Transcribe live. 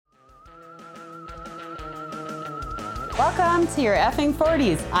Welcome to your effing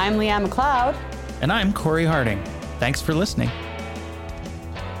 40s. I'm Leanne McLeod. And I'm Corey Harding. Thanks for listening.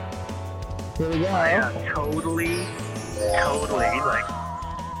 Here we go. I totally,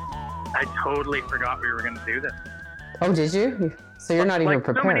 I totally forgot we were going to do this. Oh, did you? So you're not even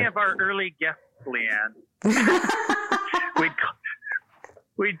prepared. So many of our early guests, Leanne,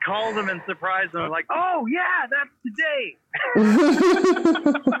 we'd call them and surprise them like, oh, yeah, that's today.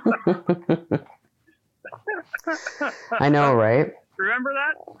 I know, right? Remember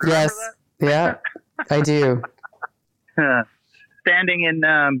that? Yes. Yeah, I do. Standing in,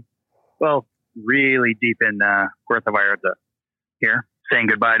 really deep in Puerto Vallarta here, saying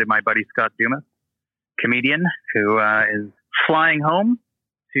goodbye to my buddy Scott Dumas, comedian who is flying home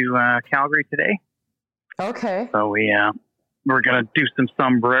to Calgary today. Okay. So we're going to do some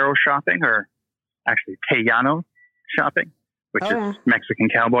sombrero shopping, or actually Tejano shopping, which is Mexican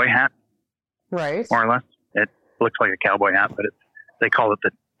cowboy hat. Right. More or less. It looks like a cowboy hat, but they call it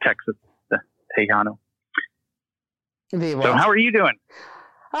the Texas, the Tejano. So how are you doing?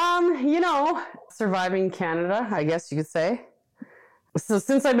 Surviving Canada, I guess you could say. So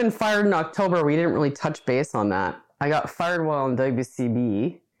since I've been fired in October, we didn't really touch base on that. I got fired while in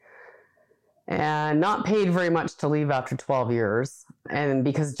WCB and not paid very much to leave after 12 years. And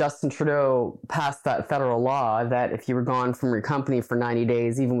because Justin Trudeau passed that federal law that if you were gone from your company for 90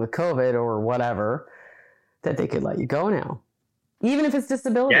 days, even with COVID or whatever, that they could let you go now. Even if it's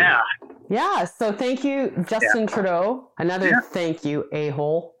disability. Yeah. Yeah. So thank you, Justin Trudeau. Another thank you,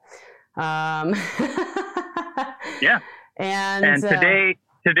 a-hole. Yeah. And today,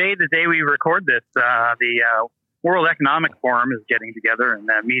 the day we record this, the World Economic Forum is getting together and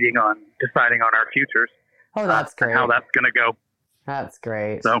meeting on deciding on our futures. Oh, that's great. How that's going to go. That's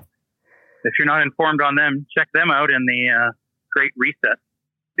great. So if you're not informed on them, check them out in the Great Reset,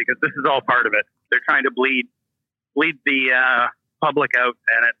 because this is all part of it. They're trying to bleed the public out,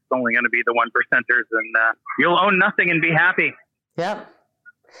 and it's only going to be the 1%ers, and you'll own nothing and be happy. Yep.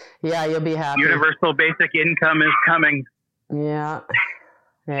 Yeah, you'll be happy. Universal basic income is coming. Yeah.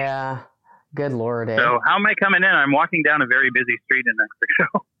 Yeah. Good Lord, eh? So how am I coming in? I'm walking down a very busy street in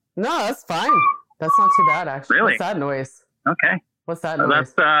Mexico. No, that's fine. That's not too bad, actually. Really? What's that noise? Okay. What's that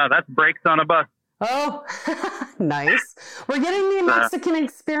noise? That's brakes on a bus. Oh, nice. We're getting the Mexican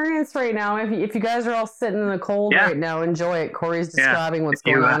experience right now. If you guys are all sitting in the cold right now, enjoy it. Corey's describing what's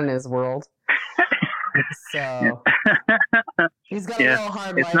going on in his world. So he's got a real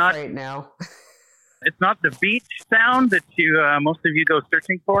hard life right now. It's not the beach sound that most of you go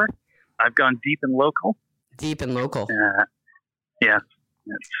searching for. I've gone deep and local. Deep and local. Yes.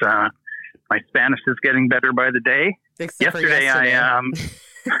 It's my Spanish is getting better by the day. Except yesterday.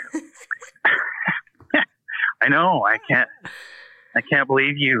 I know. I can't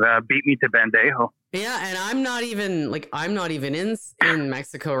believe you beat me to Bandejo. Yeah, and I'm not even in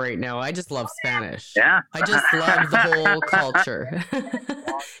Mexico right now. I just love Spanish. Yeah. I just love the whole culture.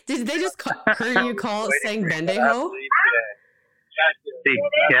 Did they just hear you saying Bandejo? See,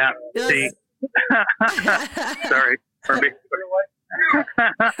 yeah. See. Sorry.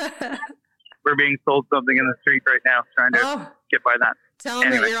 We're being sold something in the street right now, trying to get by that. Tell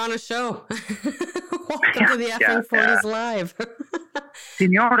them that you're on a show. Welcome to the effing 40s Live.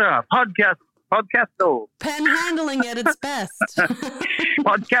 Senora, podcasto. Panhandling at its best.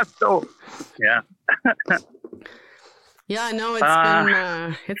 Podcasto. Yeah. Yeah, I know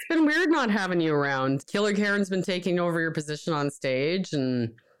it's been weird not having you around. Killer Karen's been taking over your position on stage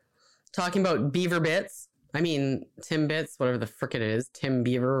and talking about Beaver Bits. I mean, Tim Bits, whatever the frick it is, Tim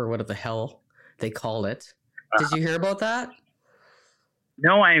Beaver or whatever the hell they call it. Did you hear about that?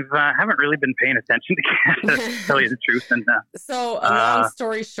 No, I haven't really been paying attention to tell you the truth. And so, a long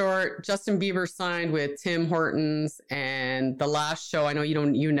story short, Justin Bieber signed with Tim Hortons, and the last show. I know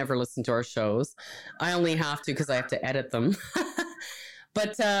you never listen to our shows. I only have to because I have to edit them.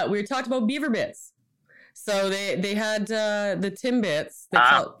 But we talked about Beaver Bits. So they had the Tim Bits. They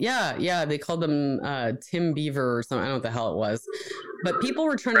called them Tim Beaver or something. I don't know what the hell it was. But people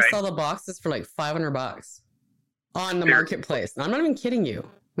were trying to sell the boxes for like $500 on the marketplace. And I'm not even kidding you.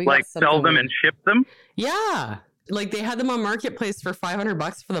 Like sell them and ship them? Yeah. Like they had them on marketplace for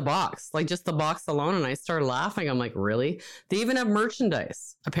 $500 for the box. Like just the box alone. And I started laughing. I'm like, really? They even have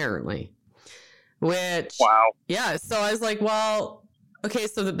merchandise, apparently. Which, wow. Yeah. So I was like, well, okay.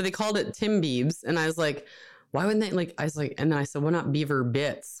 So they called it Tim Biebs. And I was like, why wouldn't they and then I said, why not Beaver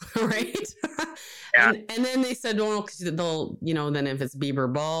Bits? Right. Yeah. And then they said, well, because they'll, then if it's Beaver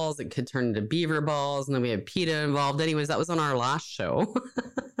balls, it could turn into Beaver balls. And then we had PETA involved. Anyways, that was on our last show.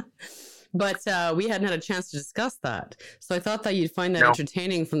 But we hadn't had a chance to discuss that. So I thought that you'd find that No.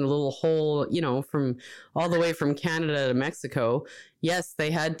 entertaining from the little whole, from all the way from Canada to Mexico. Yes, they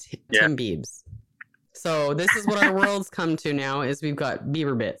had Tim Biebs. So this is what our world's come to now is we've got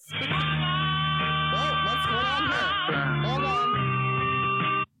Bieber bits. Whoa, what's going on here? Hold on.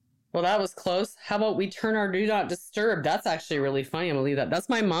 Well, that was close. How about we turn our do not disturb? That's actually really funny. I'm going to leave that. That's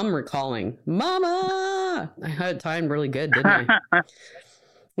my mom recalling. Mama! I had it timed really good, didn't I?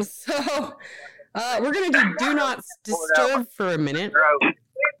 So we're going to do not disturb for a minute.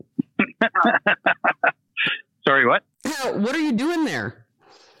 Sorry, what? What are you doing there?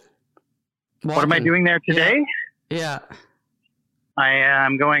 Walking. What am I doing there today? Yeah. I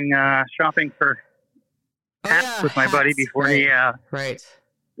am going shopping for hats with my buddy before he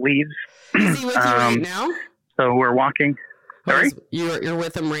leaves. Is he with you right now? So we're walking. Sorry? You're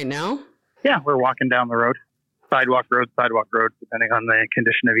with him right now? Yeah, we're walking down the road. Sidewalk road, depending on the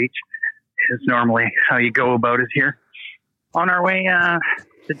condition of each, is normally how you go about it here. On our way to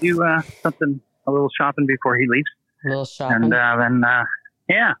do a little shopping before he leaves. A little shopping. And then,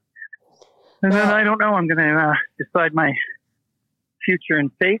 yeah. And then I don't know. I'm going to decide my future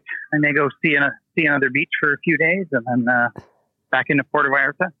and fate. I may go see another beach for a few days and then back into Puerto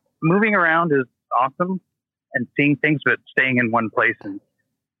Vallarta. Moving around is awesome and seeing things, but staying in one place and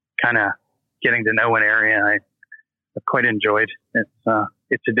kind of getting to know an area I've quite enjoyed.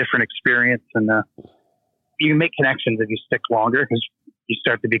 It's a different experience, and you can make connections if you stick longer because you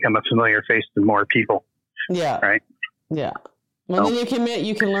start to become a familiar face to more people. Yeah. Right. Yeah. Well, then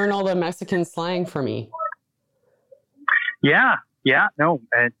you can learn all the Mexican slang for me. Yeah. No,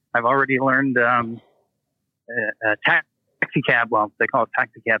 I've already learned taxi cab. Well, they call it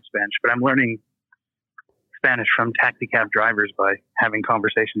taxi cab Spanish, but I'm learning Spanish from taxi cab drivers by having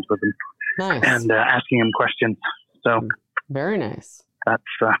conversations with them. Nice. And asking them questions. So very nice. That's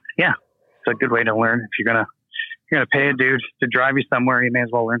it's a good way to learn. If you're gonna pay a dude to drive you somewhere, you may as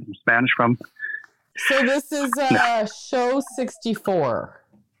well learn some Spanish from. So this is show 64.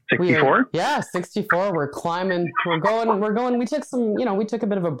 64? Yeah, 64. We're climbing. We're going. We took a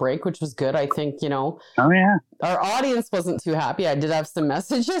bit of a break, which was good. I think, Oh, yeah. Our audience wasn't too happy. I did have some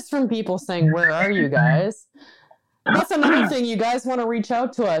messages from people saying, where are you guys? That's another thing. You guys want to reach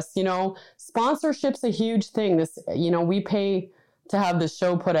out to us. Sponsorship's a huge thing. This, we pay to have this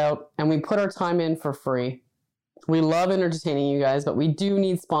show put out and we put our time in for free. We love entertaining you guys, but we do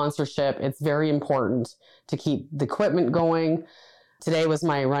need sponsorship. It's very important to keep the equipment going. Today was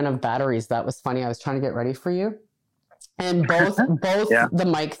my run of batteries. That was funny. I was trying to get ready for you. And both the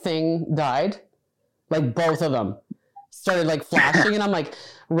mic thing died. Like both of them started like flashing. And I'm like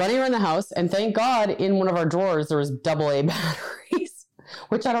running around the house. And thank God in one of our drawers, there was AA batteries,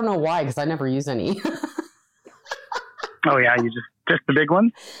 which I don't know why, because I never use any. Oh yeah. You just the big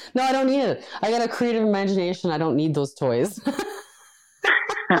one? No, I don't need it. I got a creative imagination. I don't need those toys.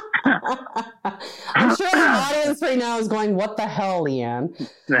 I'm sure the audience right now is going, what the hell, Leanne?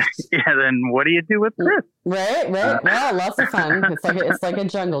 Yeah, then what do you do with this? Right. Well, lots of fun. It's like a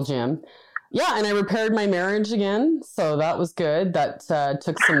jungle gym. Yeah, and I repaired my marriage again, so that was good. That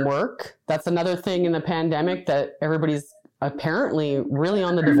took some work. That's another thing in the pandemic that everybody's apparently really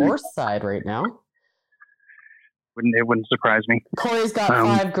on the divorce side right now. It wouldn't surprise me. Corey's got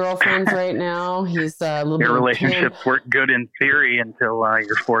 5 girlfriends right now. He's a little bit. Your relationships work good in theory until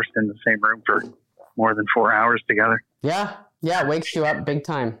you're forced in the same room for more than 4 hours together. Yeah, wakes you up big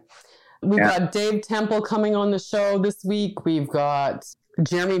time. We've got Dave Temple coming on the show this week. We've got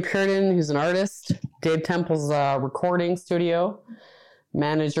Jeremy Puritan, who's an artist. Dave Temple's recording studio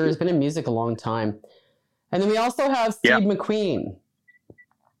manager. Has been in music a long time. And then we also have Steve McQueen.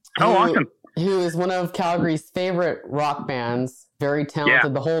 Awesome. Who is one of Calgary's favorite rock bands. Very talented.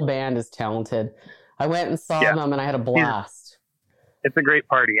 Yeah. The whole band is talented. I went and saw them and I had a blast. It's a great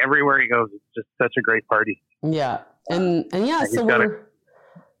party. Everywhere he goes, it's just such a great party. Yeah. And so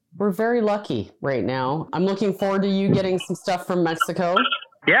we're very lucky right now. I'm looking forward to you getting some stuff from Mexico.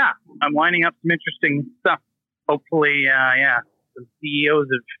 Yeah. I'm lining up some interesting stuff. Hopefully, the CEOs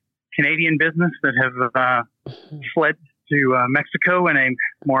of Canadian business that have fled to Mexico in a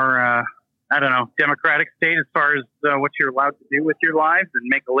more democratic state as far as what you're allowed to do with your lives and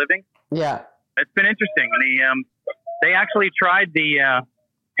make a living. Yeah. It's been interesting. And they actually tried the,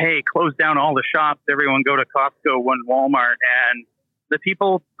 close down all the shops, everyone go to Costco, one Walmart, and the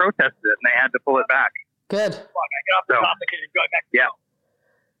people protested it and they had to pull it back. Good. Yeah.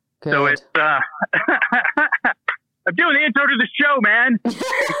 Good. So it's, I'm doing the intro to the show, man.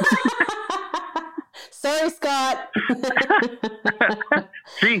 Sorry, Scott.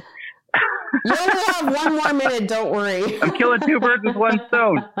 See? You only have one more committed. Don't worry. I'm killing two birds with one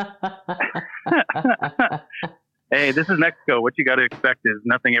stone. Hey, this is Mexico. What you got to expect is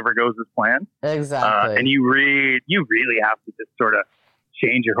nothing ever goes as planned. Exactly. And you really have to just sort of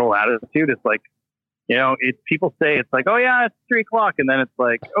change your whole attitude. It's like, people say it's like, oh yeah, it's 3:00. And then it's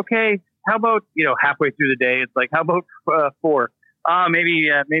like, okay, how about, halfway through the day, it's like, how about 4? Maybe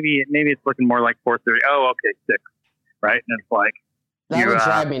it's looking more like 4:30. Oh, okay, 6. Right. And it's like, that would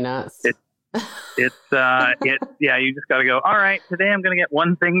drive me nuts. You just got to go, all right, today I'm going to get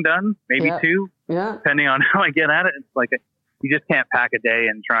one thing done, maybe 2, depending on how I get at it. It's like, you just can't pack a day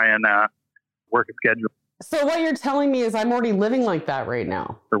and try and work a schedule. So what you're telling me is I'm already living like that right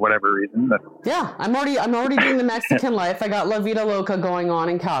now. For whatever reason. But yeah, I'm already doing the Mexican life. I got La Vida Loca going on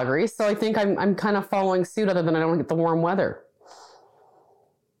in Calgary. So I think I'm kind of following suit, other than I don't get the warm weather.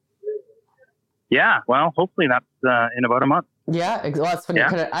 Yeah, well, hopefully that's in about a month. Yeah, well, that's when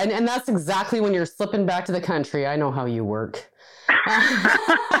you're and that's exactly when you're slipping back to the country. I know how you work.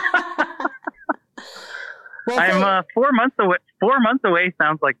 Well, I'm 4 months away. 4 months away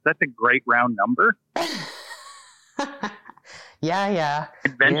sounds like such a great round number. Yeah.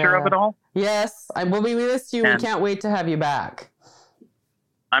 Adventure of it all. Yes, I will be with you. And we can't wait to have you back.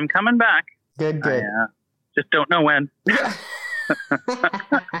 I'm coming back. Good. Just don't know when.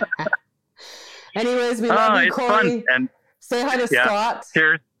 Anyways, we love you, Corey. Fun. And say hi to Scott.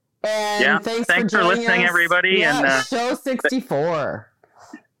 Cheers. And thanks for listening, everybody. Yeah, and show 64.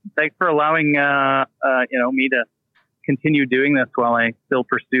 Thanks for allowing me to continue doing this while I still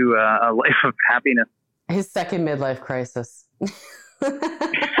pursue a life of happiness. His second midlife crisis. Okay,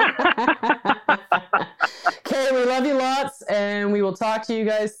 we love you lots, and we will talk to you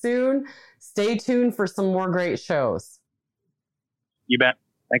guys soon. Stay tuned for some more great shows. You bet.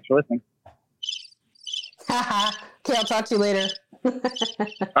 Thanks for listening. Okay, I'll talk to you later.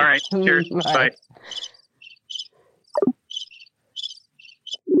 All right. Cheers. Bye.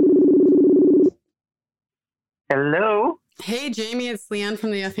 Hello. Hey, Jamie, it's Leanne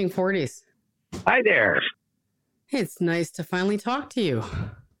from the Effing 40s. Hi there. Hey, it's nice to finally talk to you.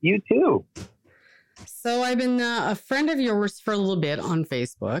 You too. So I've been a friend of yours for a little bit on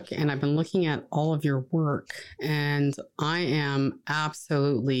Facebook, and I've been looking at all of your work, and I am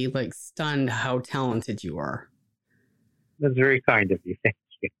absolutely stunned how talented you are. That's very kind of you. Thank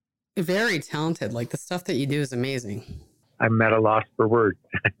you. Very talented. The stuff that you do is amazing. I'm at a loss for words.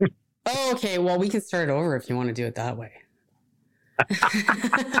 Oh, okay. Well, we can start over if you want to do it that way.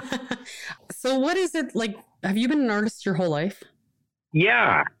 So what is it like? Have you been an artist your whole life?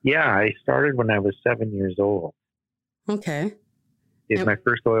 Yeah. I started when I was 7 years old. Okay. Did my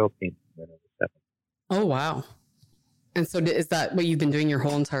first oil painting when I was 7. Oh, wow. And so is that what you've been doing your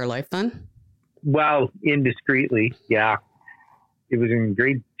whole entire life then? Well, indiscreetly, yeah. It was in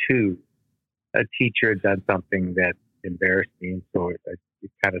grade 2. A teacher had done something that embarrassed me, and so it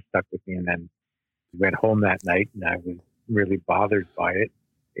kind of stuck with me. And then went home that night, and I was really bothered by it.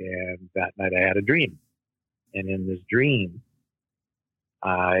 And that night I had a dream. And in this dream,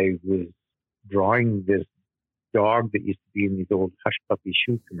 I was drawing this dog that used to be in these old Hush Puppy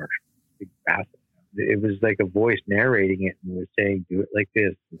shoe commercials. Big basset. It was like a voice narrating it and was saying, do it like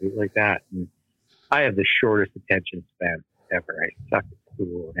this, do it like that. And I have the shortest attention span ever. I suck at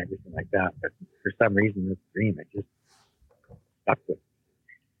school and everything like that. But for some reason, this dream, I just stuck with it.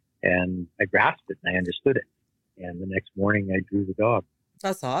 And I grasped it and I understood it. And the next morning I drew the dog.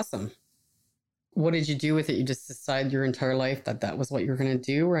 That's awesome. What did you do with it? You just decided your entire life that was what you were going to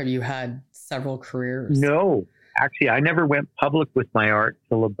do? Or have you had several careers? No, actually, I never went public with my art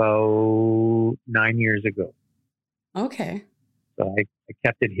till about 9 years ago. Okay. So I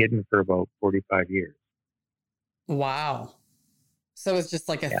kept it hidden for about 45 years. Wow. So it's just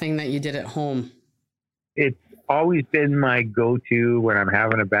a thing that you did at home. It's always been my go-to when I'm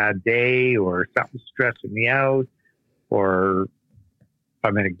having a bad day or something's stressing me out, or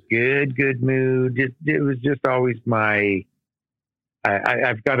I'm in a good mood. It was just always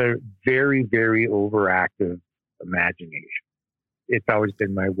I've got a very, very overactive imagination. It's always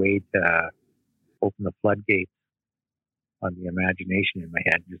been my way to open the floodgates on the imagination in my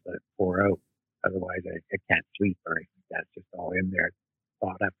head, just let it pour out. Otherwise, I can't sleep or anything. That's just all in there.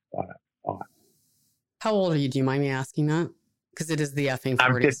 Thought after thought. How old are you? Do you mind me asking that? Because it is the effing 40s.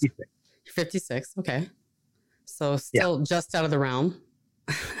 I'm 56. You're 56. Okay. So still just out of the realm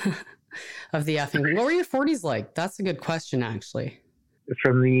of the effing. What were your 40s like? That's a good question, actually.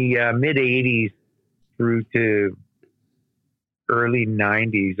 From the mid 80s through to early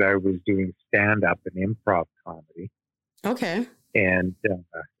 90s, I was doing stand-up and improv comedy. Okay. And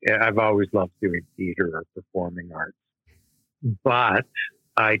I've always loved doing theater or performing arts. But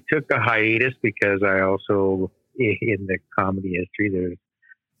I took a hiatus because I also, in the comedy history, there's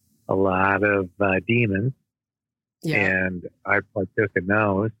a lot of demons, and I partook in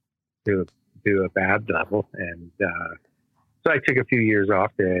those to a bad level. And so I took a few years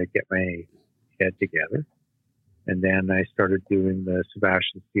off to get my head together. And then I started doing the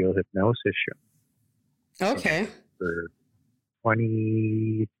Sebastian Steele hypnosis show. Okay. For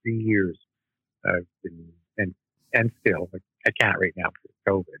 23 years, I've been, and still, I can't right now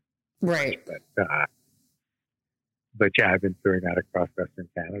for COVID. Right. But yeah, I've been doing that across Western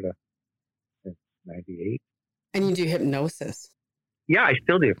Canada since 98. And you do hypnosis? Yeah, I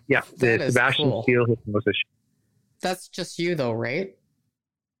still do. Yeah. That the is Sebastian cool. Steele hypnosis show. That's just you though, right?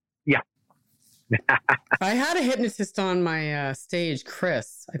 Yeah. I had a hypnotist on my stage,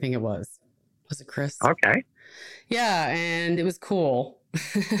 Chris, I think it was. Was it Chris? Okay. Yeah, and it was cool.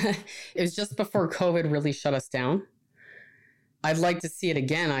 It was just before COVID really shut us down. I'd like to see it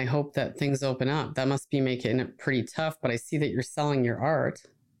again. I hope that things open up. That must be making it pretty tough, but I see that you're selling your art.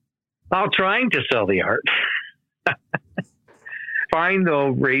 I'm trying to sell the art. Fine, though,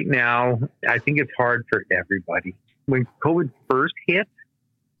 right now, I think it's hard for everybody. When COVID first hit,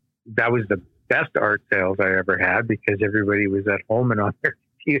 that was the best art sales I ever had because everybody was at home and on their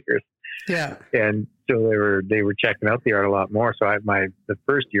computers. Yeah. And so they were checking out the art a lot more. So the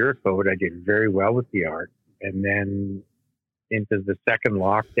first year of COVID, I did very well with the art. And then into the second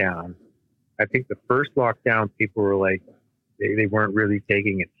lockdown, I think the first lockdown, people were like, they weren't really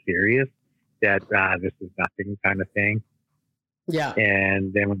taking it serious, that this is nothing kind of thing. Yeah.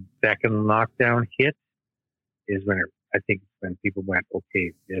 And then when the second lockdown hit is when when people went,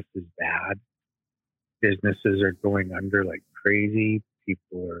 okay, this is bad. Businesses are going under like crazy.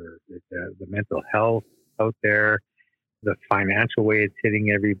 People are, the mental health out there, the financial way it's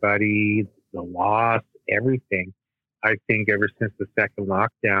hitting everybody, the loss, everything. I think ever since the second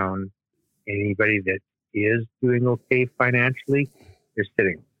lockdown, anybody that is doing okay financially, they're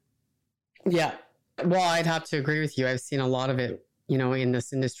sitting. Yeah. Well, I'd have to agree with you. I've seen a lot of it, in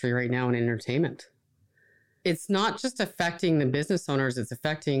this industry right now in entertainment. It's not just affecting the business owners, it's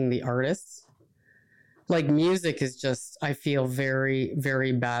affecting the artists. Like music is just, I feel very,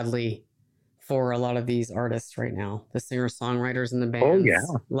 very badly for a lot of these artists right now, the singer-songwriters and the bands. Oh, yeah.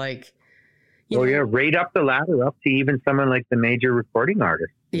 Like, yeah, right up the ladder, up to even someone like the major recording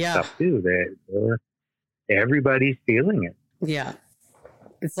artists. Yeah. Stuff too. Everybody's feeling it. Yeah.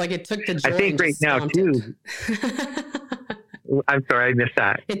 It's like it took the joy. I think right now too. I'm sorry, I missed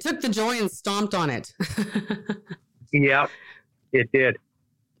that. It took the joy and stomped on it. Yeah, it did.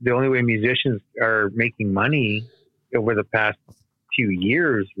 The only way musicians are making money over the past few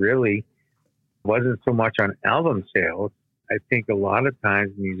years really wasn't so much on album sales. I think a lot of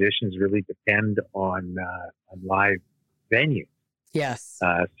times musicians really depend on live venues. Yes.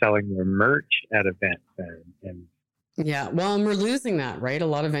 Selling their merch at events and yeah, well, and we're losing that, right? A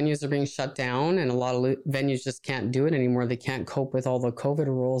lot of venues are being shut down and a lot of venues just can't do it anymore. They can't cope with all the COVID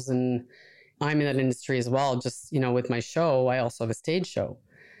rules. And I'm in that industry as well. Just, with my show, I also have a stage show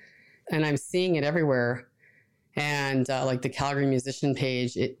and I'm seeing it everywhere. And like the Calgary Musician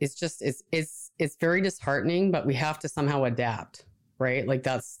page, it's very disheartening, but we have to somehow adapt, right? Like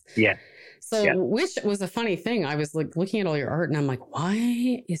that's, yeah. So, yeah. Which was a funny thing. I was like looking at all your art and I'm like,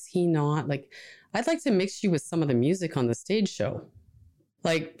 why is he not like, I'd like to mix you with some of the music on the stage show.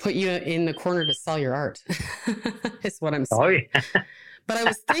 Like put you in the corner to sell your art is what I'm saying. Oh, yeah. But I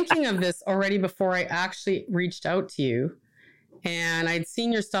was thinking of this already before I actually reached out to you. And I'd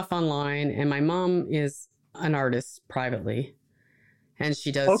seen your stuff online and my mom is an artist privately. And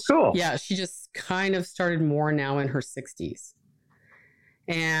she does. Oh, cool. Yeah, she just kind of started more now in her 60s.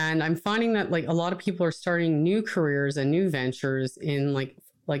 And I'm finding that like a lot of people are starting new careers and new ventures in like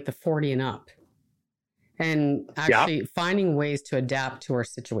the 40 and up. And actually finding ways to adapt to our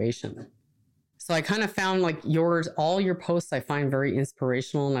situation. So I kind of found like all your posts I find very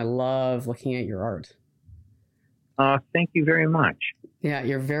inspirational and I love looking at your art. Thank you very much. Yeah,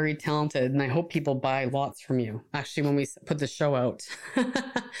 you're very talented and I hope people buy lots from you. Actually, when we put the show out,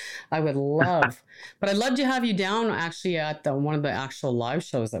 I would love, but I'd love to have you down actually at one of the actual live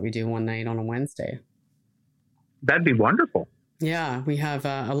shows that we do one night on a Wednesday. That'd be wonderful. Yeah, we have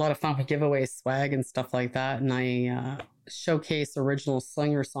a lot of fun with giveaway swag and stuff like that. And I showcase original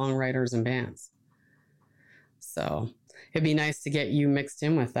singer-songwriters and bands. So it'd be nice to get you mixed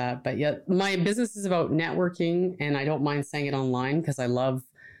in with that. But yet my business is about networking and I don't mind saying it online because I love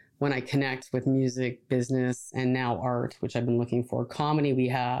when I connect with music, business, and now art, which I've been looking for. Comedy we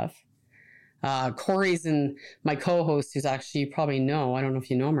have. Corey's and my co-host who's actually you probably know, I don't know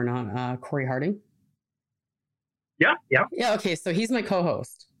if you know him or not, Corey Harding. Yeah. Yeah, okay, so he's my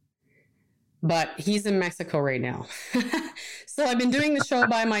co-host. But he's in Mexico right now. So I've been doing the show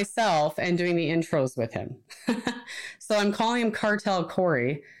by myself and doing the intros with him. So I'm calling him Cartel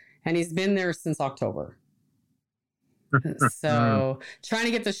Corey, and he's been there since October. So trying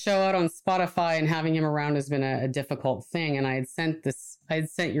to get the show out on Spotify and having him around has been a difficult thing. And I had sent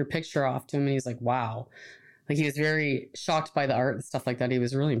your picture off to him, and he's like, wow. Like, he was very shocked by the art and stuff like that. He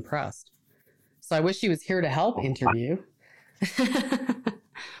was really impressed. So I wish he was here to help interview.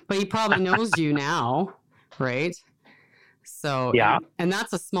 But he probably knows you now, right? So yeah, and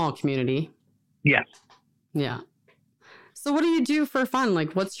that's a small community. Yes. Yeah. So what do you do for fun?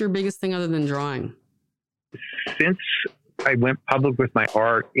 Like, what's your biggest thing other than drawing? Since I went public with my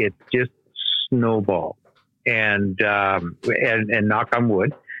art, it just snowballed, and knock on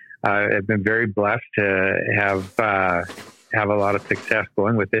wood, I've been very blessed to have a lot of success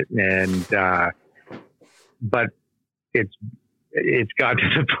going with it, and but it's got to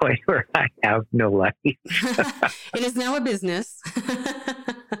the point where I have no life. It is now a business.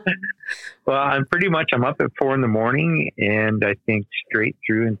 Well, I'm up at 4 a.m, and I think straight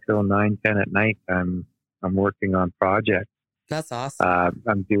through until 9, 10 at night, I'm working on projects. That's awesome.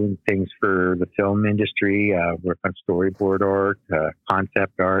 I'm doing things for the film industry, work on storyboard art,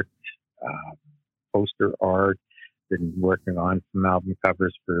 concept art, poster art. Been working on some album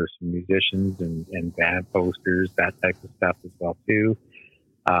covers for some musicians and band posters, that type of stuff as well too.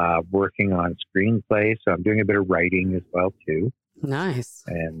 Working on screenplay, so I'm doing a bit of writing as well too. Nice.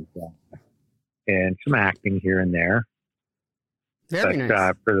 And some acting here and there. Very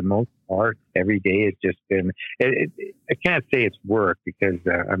nice. For the most part, every day has just been. I can't say it's work because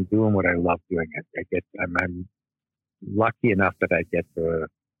I'm doing what I love doing. I'm lucky enough that I get to,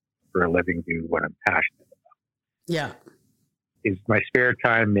 for a living, do what I'm passionate about. Yeah. Is my spare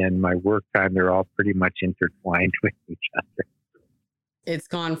time and my work time, they're all pretty much intertwined with each other. It's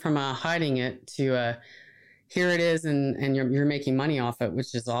gone from hiding it to here it is, and you're making money off it,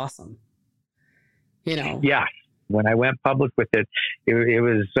 which is awesome. You know. Yeah. When I went public with it, it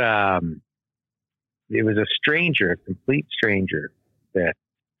was a stranger, a complete stranger, that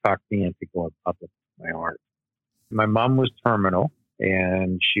talked me into going public with my art. My mom was terminal,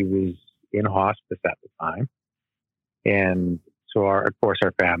 and she was in hospice at the time. And so, our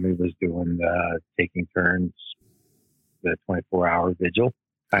family was doing taking turns, the 24-hour vigil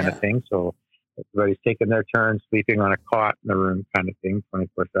kind of thing. So everybody's taking their turn, sleeping on a cot in the room kind of thing,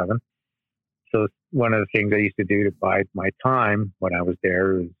 24/7. So one of the things I used to do to bide my time when I was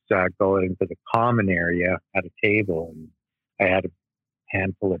there was go into the common area at a table, and I had a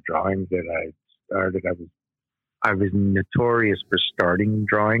handful of drawings that I started. I was notorious for starting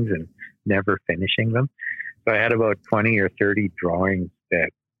drawings and never finishing them. So I had about 20 or 30 drawings that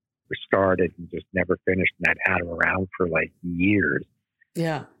were started and just never finished, and I'd had them around for like years.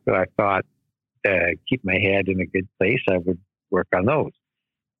 Yeah. So I thought to keep my head in a good place, I would work on those.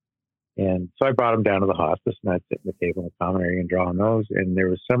 And so I brought them down to the hospice, and I'd sit at the table in the common area and draw on those. And there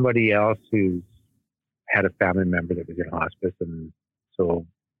was somebody else who had a family member that was in hospice, and so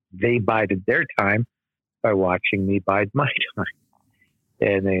they bided their time by watching me bide my time.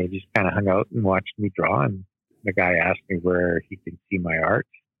 And they just kind of hung out and watched me draw. And the guy asked me where he could see my art.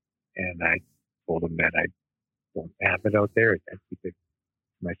 And I told him that I don't have it out there. I keep it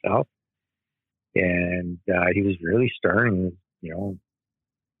to myself. And he was really stern. You know,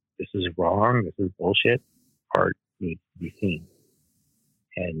 this is wrong. This is bullshit. Art needs to be seen.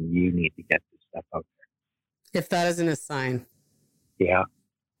 And you need to get this stuff out there. If that isn't a sign. Yeah.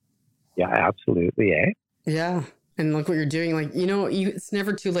 Yeah, absolutely. Yeah. And look what you're doing. Like, you know, it's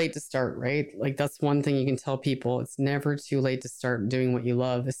never too late to start, right? Like, that's one thing you can tell people. It's never too late to start doing what you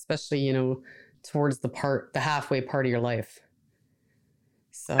love, especially, you know, towards the halfway part of your life.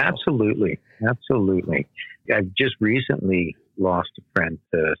 So Absolutely. I've just recently lost a friend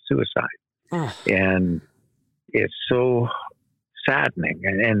to suicide. And it's so saddening.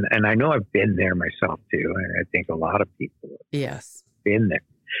 And I know I've been there myself too. And I think a lot of people have been there.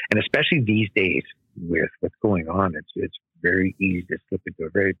 And especially these days with what's going on, it's very easy to slip into a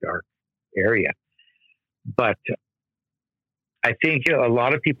very dark area. But I think a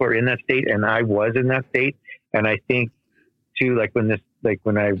lot of people are in that state, and I was in that state. And I think too,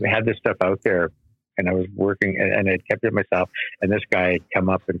 when I had this stuff out there and I was working and I kept it myself, and this guy had come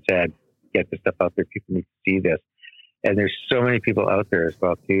up and said, get this stuff out there. People need to see this. And there's so many people out there as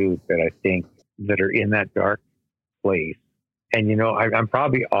well too, that I think that are in that dark place. And, you know, I'm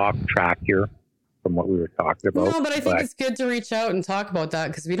probably off track here from what we were talking about. No, but I think it's good to reach out and talk about that,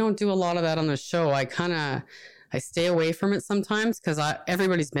 because we don't do a lot of that on the show. I stay away from it sometimes because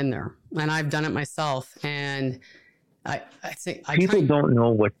everybody's been there, and I've done it myself. And I think people don't know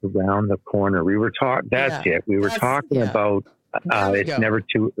what's around the corner. We were talking. That's it. We were talking about it's never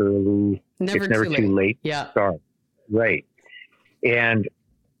too early. It's never too late. Yeah. To start. Right. And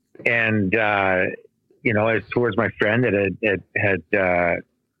you know, as towards my friend that had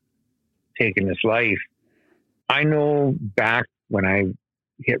taken his life, I know back when I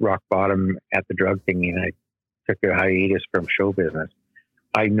hit rock bottom at the drug thing and I took a hiatus from show business,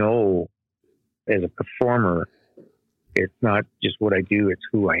 I know as a performer, it's not just what I do, it's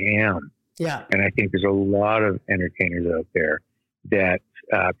who I am. Yeah. And I think there's a lot of entertainers out there that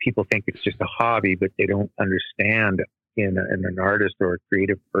people think it's just a hobby, but they don't understand in an artist or a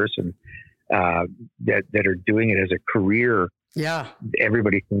creative person that are doing it as a career. Yeah.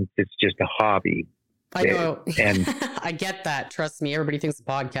 Everybody thinks it's just a hobby. I know. And I get that. Trust me. Everybody thinks the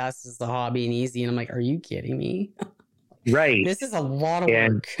podcast is a hobby and easy. And I'm like, are you kidding me? Right. This is a lot of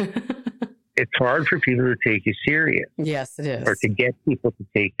work. It's hard for people to take you serious. Yes, it is. Or to get people to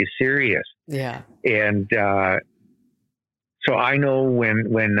take you serious. Yeah. And so I know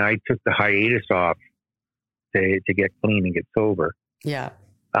when I took the hiatus off to get clean and get sober, yeah,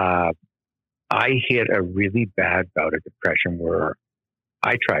 I hit a really bad bout of depression where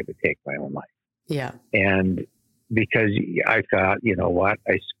I tried to take my own life. Yeah. And because I thought, you know what,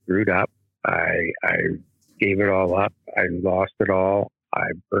 I screwed up. I gave it all up. I lost it all. I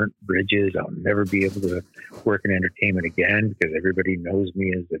burnt bridges. I'll never be able to work in entertainment again because everybody knows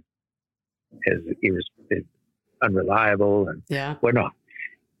me as unreliable and whatnot.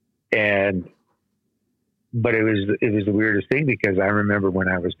 But it was the weirdest thing because I remember when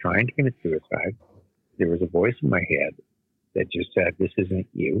I was trying to commit suicide, there was a voice in my head that just said, "This isn't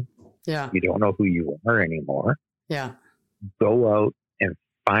you. Yeah. You don't know who you are anymore. Yeah. Go out and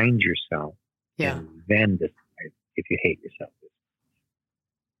find yourself. Yeah. And then decide if you hate yourself."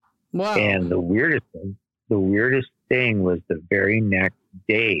 Wow. And the weirdest thing was the very next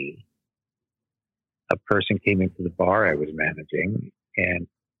day, a person came into the bar I was managing and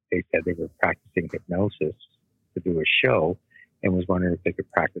they said they were practicing hypnosis to do a show and was wondering if they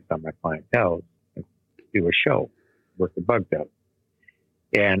could practice on my clientele and do a show, work the bugs out.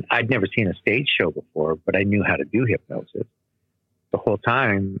 And I'd never seen a stage show before, but I knew how to do hypnosis. The whole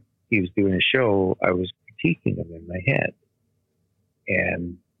time he was doing a show, I was critiquing him in my head.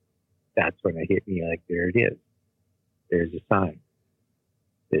 And that's when it hit me like, there it is. There's a sign.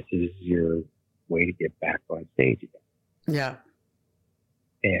 This is your way to get back on stage again. Yeah.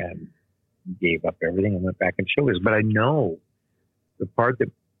 And gave up everything and went back in show business. But I know the part that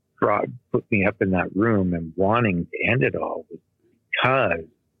put me up in that room and wanting to end it all was because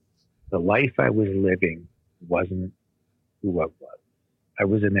the life I was living wasn't who I was. I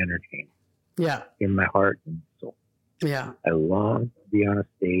was an entertainer. Yeah. In my heart and soul. Yeah. I longed to be on a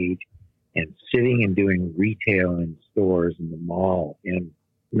stage and sitting and doing retail in stores in the mall and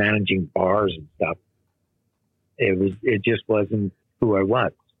managing bars and stuff. It just wasn't who I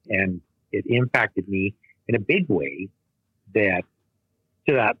was. And it impacted me in a big way to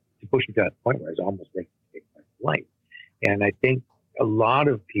push me to that point where I was almost ready to take my life. And I think a lot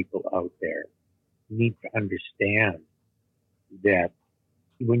of people out there need to understand that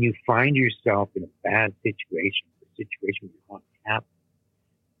when you find yourself in a bad situation, a situation where you want to happen,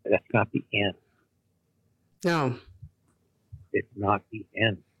 that's not the end. No. It's not the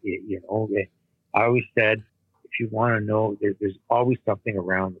end. I always said, if you want to know, there's always something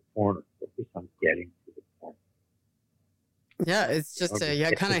around the corner. Focus on getting to the point. Yeah, it's just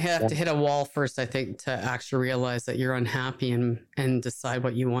you kind of have to hit a wall first, I think, to actually realize that you're unhappy and decide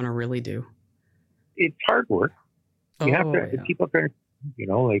what you want to really do. It's hard work. You have to keep up there.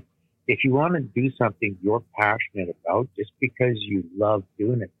 Like if you want to do something you're passionate about, just because you love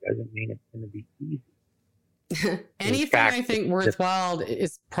doing it doesn't mean it's going to be easy. Anything I think worthwhile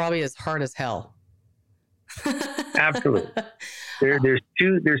is probably as hard as hell. Absolutely. There's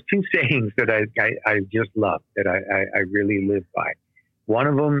two sayings that I just love that I really live by. One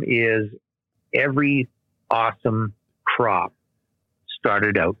of them is every awesome crop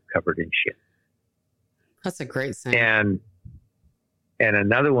started out covered in shit. That's a great saying. And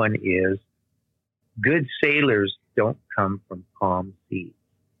another one is good sailors don't come from calm seas.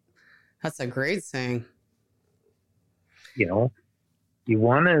 That's a great saying. You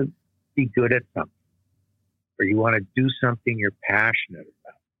want to be good at something, or you want to do something you're passionate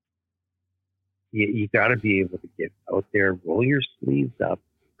about. You got to be able to get out there, roll your sleeves up,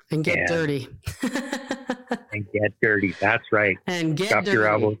 and get dirty. And get dirty. That's right. And get Stuff dirty. your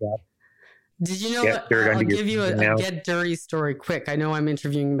elbows up. Did you know what? I'll give you a get dirty story quick. I know I'm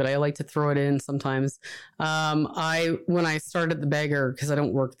interviewing, but I like to throw it in sometimes. When I started the Beggar, because I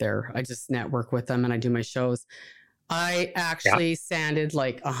don't work there, I just network with them and I do my shows. I actually sanded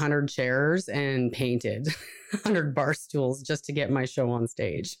like 100 chairs and painted 100 bar stools just to get my show on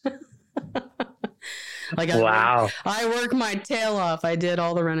stage. Like, Wow. I work my tail off. I did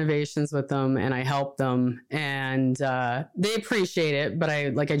all the renovations with them and I helped them, and they appreciate it. But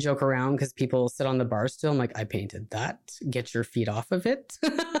I joke around because people sit on the bar stool. I'm like, I painted that. Get your feet off of it.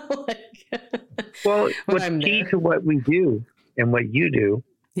 Well, what's key to what we do and what you do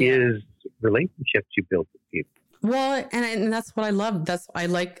is relationships you build with people. Well, and that's what I love. I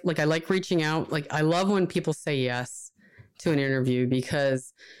like reaching out. Like, I love when people say yes to an interview,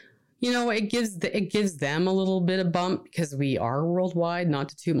 because it gives them a little bit of bump, because we are worldwide. Not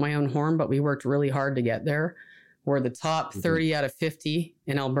to toot my own horn, but we worked really hard to get there. We're the top 30 out of 50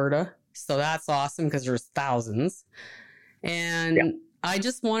 in Alberta. So that's awesome, because there's thousands. And I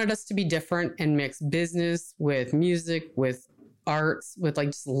just wanted us to be different and mix business with music, with arts, with like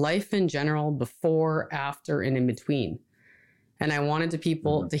just life in general, before, after, and in between. And I wanted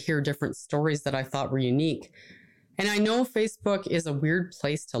people to hear different stories that I thought were unique. And I know Facebook is a weird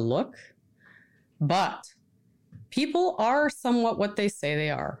place to look, but people are somewhat what they say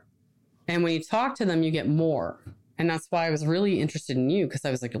they are. And when you talk to them, you get more. And that's why I was really interested in you, because I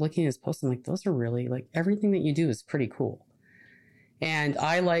was like looking at his posts, I'm like, those are really, like, everything that you do is pretty cool. And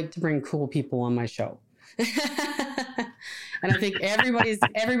I like to bring cool people on my show. And I think everybody's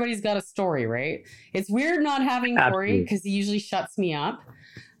got a story, right? It's weird not having Corey, because he usually shuts me up.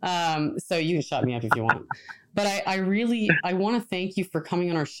 So you can shut me up if you want. But I want to thank you for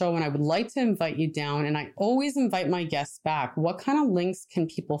coming on our show, and I would like to invite you down. And I always invite my guests back. What kind of links can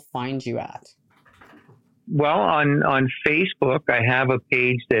people find you at? Well, on Facebook, I have a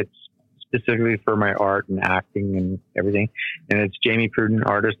page that's specifically for my art and acting and everything. And it's Jamie Pruden,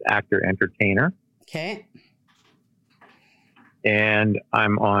 artist, actor, entertainer. Okay. And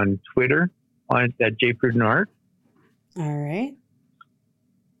I'm on Twitter at jprudенart. All right.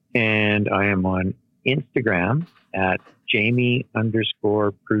 And I am on Instagram at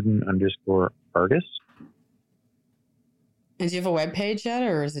Jamie_Pruden_artist. And do you have a web page yet,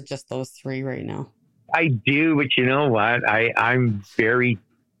 or is it just those three right now? I do, but you know what? I'm very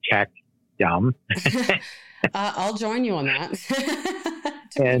tech dumb. I'll join you on that.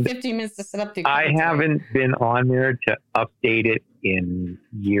 Took me 15 minutes to set up the I haven't been on there to update it in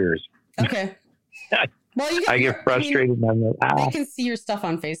years. Okay. Well, I get frustrated. I can see your stuff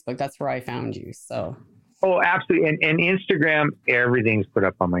on Facebook. That's where I found you. So. Oh, absolutely. And Instagram, everything's put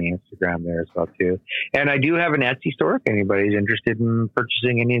up on my Instagram there as well, too. And I do have an Etsy store. If anybody's interested in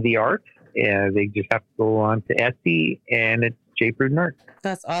purchasing any of the art, they just have to go on to Etsy, and it's J. Pruden Art.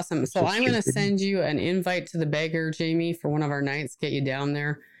 That's awesome. So I'm going to send you an invite to the Beggar, Jamie, for one of our nights. Get you down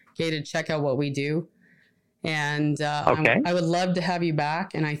there. Get you to check out what we do. And I would love to have you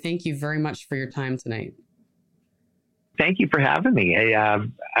back. And I thank you very much for your time tonight. Thank you for having me. I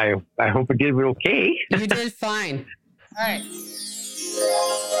hope I did okay. You did fine. All right.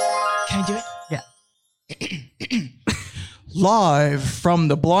 Can I do it? Yeah. Live from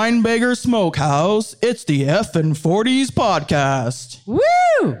the Blind Beggar Smokehouse, it's the Effing 40s podcast.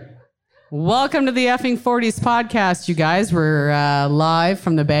 Woo! Welcome to the Effing 40s podcast, you guys. We're live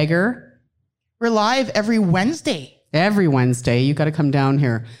from the Beggar. We're live every Wednesday. Every Wednesday. You got to come down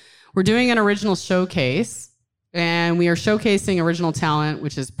here. We're doing an original showcase, and we are showcasing original talent,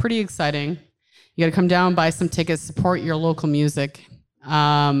 which is pretty exciting. You got to come down, buy some tickets, support your local music.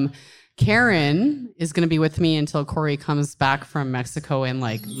 Karen is going to be with me until Corey comes back from Mexico in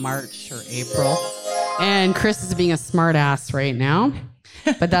like March or April. And Chris is being a smart ass right now,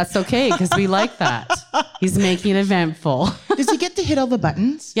 but that's okay because we like that. He's making it eventful. Does he get to hit all the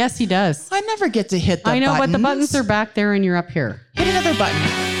buttons? Yes, he does. I never get to hit the buttons. I know, but the buttons are back there and you're up here. Hit another button.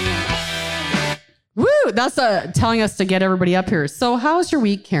 Woo! That's telling us to get everybody up here. So how's your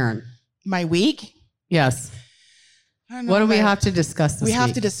week, Karen? My week? Yes. What do we have to discuss this week? We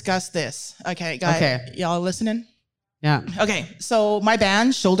have to discuss this. Okay, guys. Okay. Y'all listening? Yeah. Okay, so my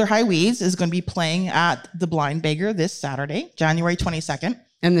band, Shoulder High Weeds, is going to be playing at the Blind Beggar this Saturday, January 22nd.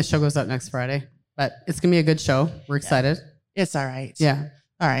 And the show goes up next Friday. But it's going to be a good show. We're excited. Yeah. It's all right. Yeah.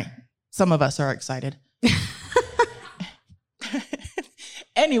 All right. Some of us are excited.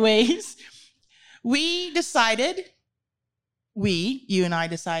 Anyways, you and I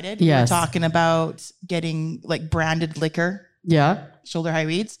decided. Yes. We were talking about getting like branded liquor. Yeah. Shoulder High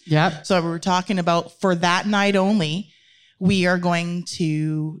Weeds. Yeah. So we were talking about for that night only, we are going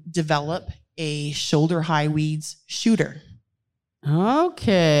to develop a Shoulder High Weeds shooter.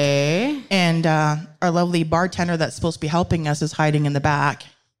 Okay. And our lovely bartender that's supposed to be helping us is hiding in the back.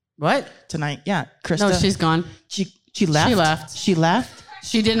 What? Tonight. Yeah. Krista. No, she's gone. She left. She left. She left.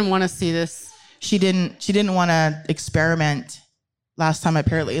 She didn't want to see this. she didn't want to experiment last time.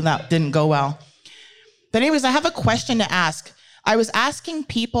 Apparently that didn't go well. But anyways, I have a question to ask. I was asking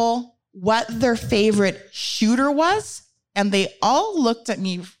people what their favorite shooter was, and they all looked at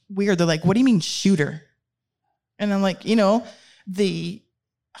me weird. They're like, what do you mean shooter? And I'm like, the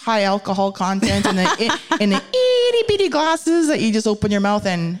high alcohol content and the itty bitty glasses that you just open your mouth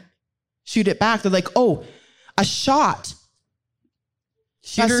and shoot it back. They're like, oh, a shot.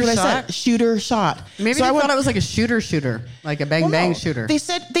 Shooter That's what I shot? said. Shooter shot. Maybe So they I went- thought it was like a shooter, like a bang Well, bang no. shooter.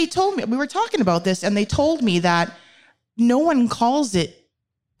 They told me, we were talking about this, and they told me that no one calls it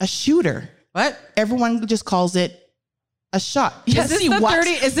a shooter. What? Everyone just calls it a shot. Is Yeah, this see, the what? 30?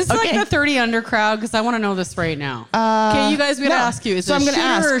 Is this like Okay. the 30 under crowd? Because I want to know this right now. Okay, You guys, we gotta ask you: is it a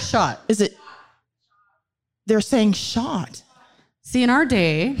shooter or a shot? Is it? They're saying shot. See, in our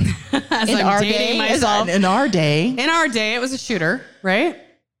day, as In I'm our dating day, myself, in our day. in our day, it was a shooter, right?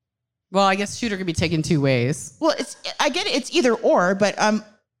 Well, I guess shooter could be taken two ways. Well, I get it. It's either or, but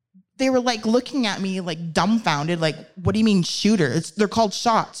they were like looking at me like dumbfounded. Like, what do you mean shooter? They're called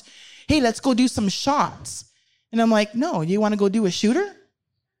shots. Hey, let's go do some shots. And I'm like, no, you want to go do a shooter?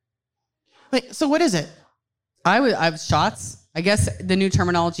 Like, so what is it? I've shots. I guess the new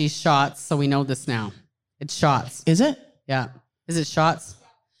terminology is shots, so we know this now. It's shots. Is it? Yeah. Is it shots?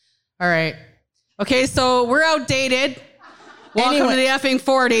 All right. Okay, so we're outdated. Welcome Anyway- to the effing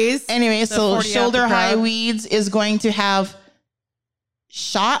 40s. Anyway, The so 40 Shoulder after High crowd. Weeds is going to have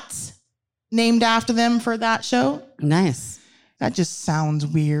shots named after them for that show. Nice. That just sounds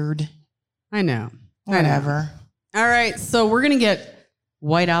weird. I know. Whatever. All right, so we're gonna get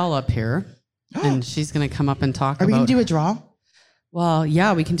White Owl up here, and she's gonna come up and talk Are we about. going to do a draw? Well,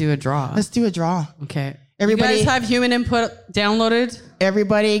 yeah, we can do a draw. Let's do a draw. Okay. Everybody- you guys have human input downloaded.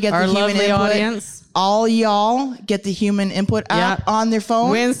 Everybody get Our the human lovely input. audience. All y'all get the human input app Yeah. on their phone.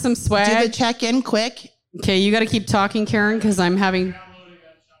 Win some Do the swag. check-in quick. Okay, you got to keep talking, Karen, because I'm having.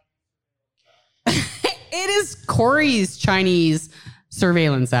 It is Corey's Chinese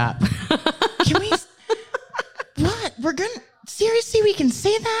surveillance app. Can we? What? We're going to... Seriously, we can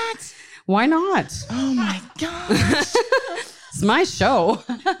say that? Why not? Oh, my gosh. It's my show.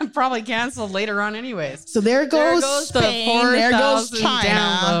 Probably canceled later on, anyways. So there There goes, goes Spain. the 4,000 There goes China.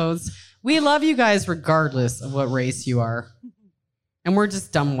 downloads. We love you guys regardless of what race you are. And we're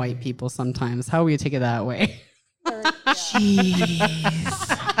just dumb white people sometimes. How will you take it that way? Jeez.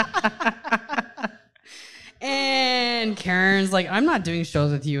 And Karen's like, I'm not doing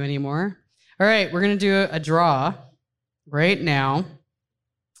shows with you anymore. All right, we're going to do a draw right now.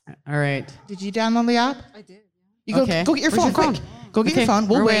 All right. Did you download the app? I did. You go, Okay. go get your Where's phone, your quick. phone? Go get your Okay, phone.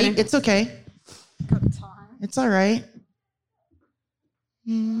 We'll we're wait. waiting. It's okay. Got time. It's all right.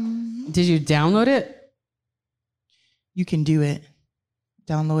 Did you download it? You can do it.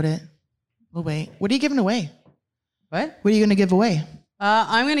 Download it. We'll wait. What are you giving away? What? What are you going to give away?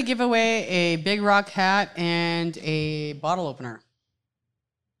 I'm going to give away a Big Rock hat and a bottle opener.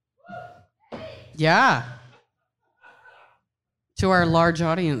 Yeah. To our large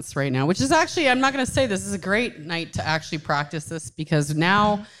audience right now, which is actually, I'm not going to say this is a great night to actually practice this because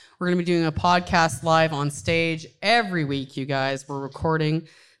now we're going to be doing a podcast live on stage every week, you guys. We're recording.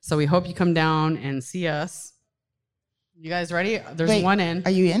 So we hope you come down and see us. You guys ready? There's Wait, one in.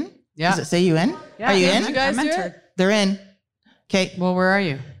 Are you in? Yeah. Does it say you in? Yeah, Are you did in? you guys I'm do entered. it? They're in. Okay. Well, where are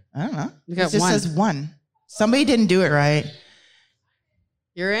you? I don't know. You got it just one. says one. Somebody didn't do it right.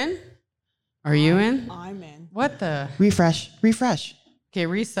 You're in? Are you in? I'm in. What the? Refresh. Refresh. Okay,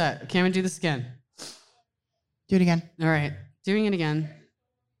 reset. Can we do this again? Do it again. All right, doing it again.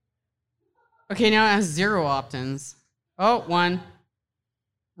 Okay, now it has 0 opt-ins. Oh, 1.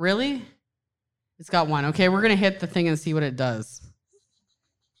 Really? It's got 1. Okay, we're gonna hit the thing and see what it does.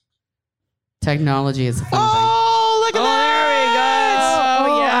 Technology is a fun Oh, look thing. at that. Oh, there we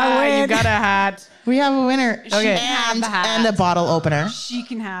go. Oh, yeah, I win. you got a hat. We have a winner. Okay. And, the hat. and a bottle opener. She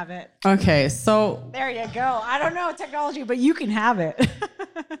can have it. Okay, so There you go. I don't know technology, but you can have it.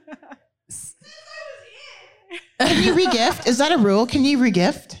 Can you regift? Is that a rule? Can you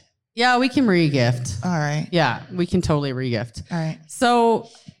regift? yeah, we can re-gift. All right. Yeah, we can totally re-gift. All right. So,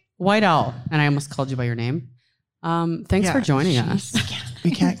 White Owl, and I almost called you by your name. Thanks Yeah, for joining us. We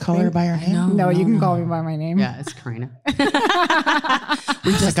can't call her by her name. no, you can call me by my name. Yeah, it's Karina.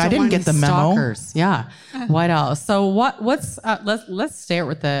 We just I didn't get the memo. Stalkers. Yeah, White Owl. So what's let's start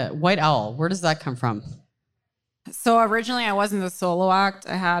with the White Owl. Where does that come from? So originally I wasn't a solo act.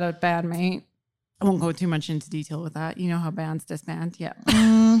 I had a bandmate. I won't go too much into detail with that. You know how bands disband. Yeah.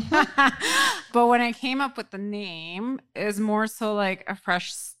 But when I came up with the name, it was more so like a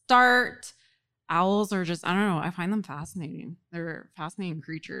fresh start. Owls are just, I don't know, I find them fascinating. They're fascinating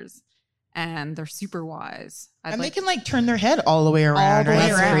creatures. and they're super wise. They can like turn their head all the way around, all the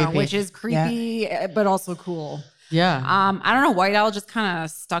way right? around, creepy. which is creepy, but also cool. Yeah. I don't know. White Owl just kind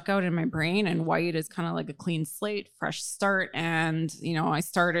of stuck out in my brain, and white is kind of like a clean slate, fresh start. And, you know, I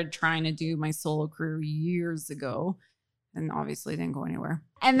started trying to do my solo career years ago and obviously didn't go anywhere.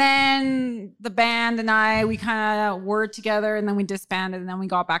 And then the band and we kind of were together, and then we disbanded, and then we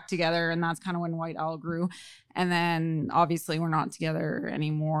got back together. And that's kind of when White Owl grew. And then obviously we're not together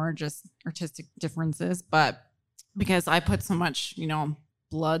anymore, just artistic differences. But because I put so much, you know,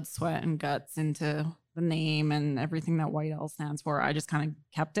 blood, sweat, and guts into the name and everything that White Owl stands for, I just kind of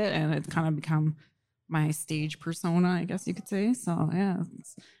kept it, and it's kind of become my stage persona, I guess you could say. So yeah,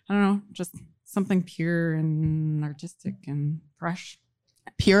 I don't know, just something pure and artistic and fresh.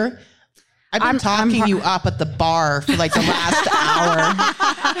 Pure. I've been talking you up at the bar for like the last hour.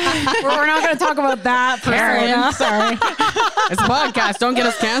 We're not going to talk about that persona. Sorry. It's a podcast. Don't get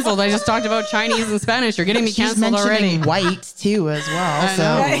us canceled. I just talked about Chinese and Spanish. You're getting me canceled already. White too as well. I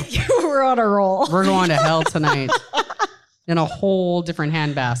know. You were on a roll. We're going to hell tonight in a whole different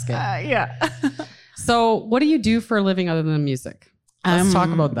handbasket. Yeah. So what do you do for a living other than music? Let's talk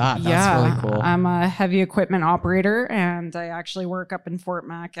about that. That's really cool. I'm a heavy equipment operator, and I actually work up in Fort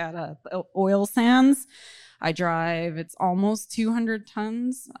Mac at a oil sands. I drive, it's almost 200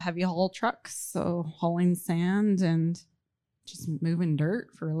 tons, heavy haul trucks. So hauling sand and just moving dirt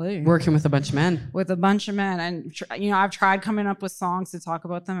for a living. Working with a bunch of men. With a bunch of men. And, you know, I've tried coming up with songs to talk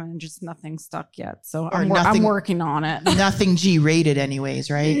about them, and just nothing stuck yet. So I'm working on it. Nothing G-rated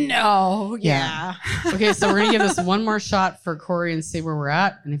anyways, right? No. Yeah. Okay, so we're going to give this one more shot for Corey and see where we're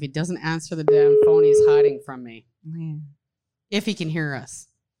at. And if he doesn't answer the damn phone, he's hiding from me. If he can hear us.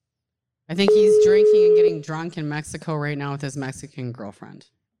 I think he's drinking and getting drunk in Mexico right now with his Mexican girlfriend.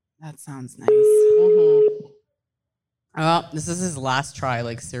 That sounds nice. Mm-hmm. Well, this is his last try,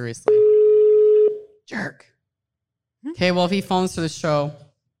 like seriously. Jerk. Okay, well, if he phones to the show,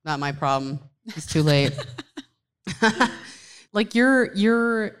 not my problem. It's too late. Like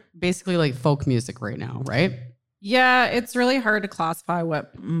you're basically like folk music right now, right? Yeah, it's really hard to classify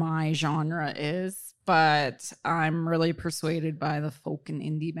what my genre is, but I'm really persuaded by the folk and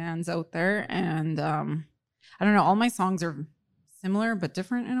indie bands out there. And I don't know, all my songs are similar but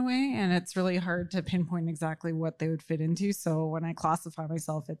different in a way, and it's really hard to pinpoint exactly what they would fit into. So when I classify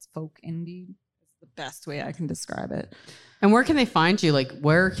myself, it's folk indie. It's the best way I can describe it. And where can they find you? Like,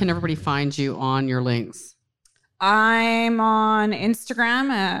 where can everybody find you on your links? I'm on Instagram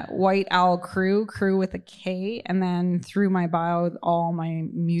at White Owl Crew with a K, and then through my bio, all my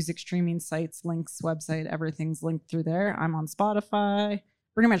music streaming sites, links, website, everything's linked through there. I'm on Spotify,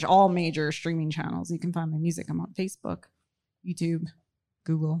 pretty much all major streaming channels. You can find my music. I'm on Facebook, YouTube,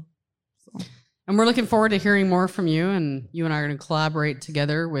 Google. So. And we're looking forward to hearing more from you, and you and I are going to collaborate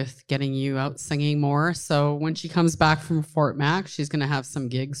together with getting you out singing more. So when she comes back from Fort Mac, she's going to have some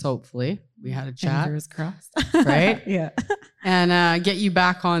gigs, hopefully. We had a chat. Fingers crossed. Right? Yeah. And get you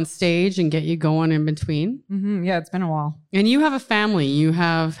back on stage and get you going in between. Mm-hmm. Yeah, it's been a while. And you have a family.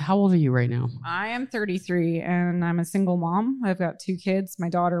 How old are you right now? I am 33, and I'm a single mom. I've got 2 kids. My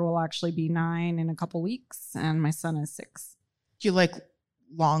daughter will actually be 9 in a couple weeks, and my son is 6. Do you like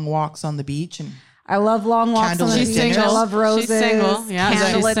long walks on the beach? And I love long walks on the Candlelit beach. dinner. I love roses. She's single. Yeah,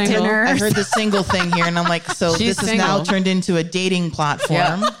 Candlelit she's single. dinner. I heard the single thing here, and I'm like, so She's this is now single. turned into a dating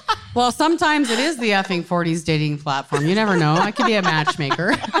platform. Yeah. Well, sometimes it is the effing 40s dating platform. You never know. I could be a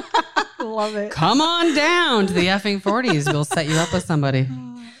matchmaker. Love it. Come on down to the effing 40s. We'll set you up with somebody.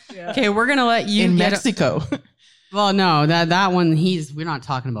 Yeah. Okay, we're gonna let you In get Mexico. Well, no, that one. We're not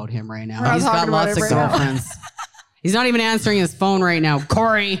talking about him right now. We're not He's got talking about lots him of right now. girlfriends. He's not even answering his phone right now,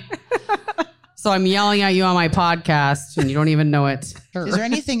 Corey. So I'm yelling at you on my podcast, and you don't even know it. Is there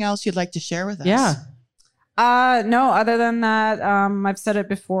anything else you'd like to share with us? Yeah. No, other than that, I've said it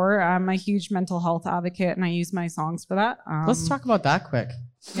before. I'm a huge mental health advocate, and I use my songs for that. Let's talk about that quick.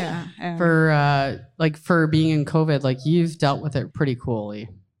 Yeah. For being in COVID, like you've dealt with it pretty coolly.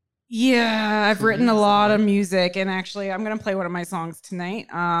 Yeah, I've written a lot of music, and actually I'm going to play one of my songs tonight.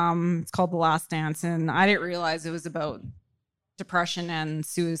 It's called The Last Dance, and I didn't realize it was about depression and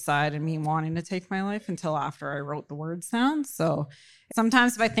suicide and me wanting to take my life until after I wrote the words down. So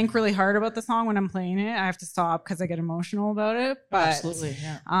sometimes if I think really hard about the song when I'm playing it, I have to stop because I get emotional about it. But Absolutely,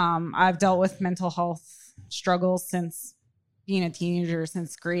 yeah. I've dealt with mental health struggles since being a teenager,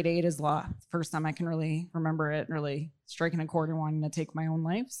 since grade 8 is the first time I can really remember it, really striking a chord and wanting to take my own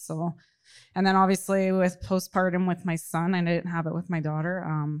life. So, and then obviously with postpartum with my son, I didn't have it with my daughter.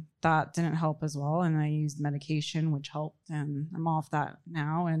 That didn't help as well. And I used medication, which helped, and I'm off that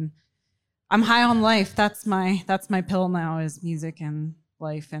now. And I'm high on life. That's my pill now, is music and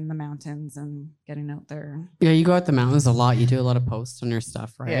life in the mountains and getting out there. Yeah, you go out the mountains a lot. You do a lot of posts on your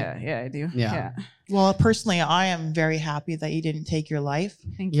stuff, right? Yeah, I do. Yeah. Well, personally, I am very happy that you didn't take your life.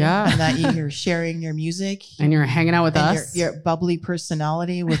 Thank you. Yeah. And that you're sharing your music And you're hanging out with and us. your bubbly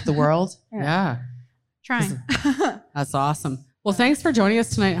personality with the world. Yeah. Trying. That's awesome. Well, thanks for joining us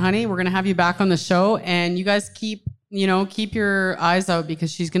tonight, honey. We're going to have you back on the show, and you guys keep your eyes out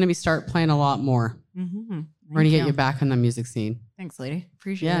because she's going to start playing a lot more. Mm-hmm. We're going to get you back in the music scene. Thanks, lady.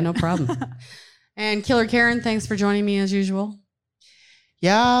 Appreciate it. Yeah, no problem. And Killer Karen, thanks for joining me as usual.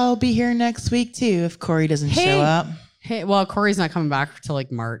 Yeah, I'll be here next week too if Corey doesn't show up. Hey, well, Corey's not coming back till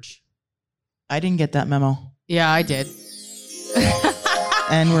like March. I didn't get that memo. Yeah, I did.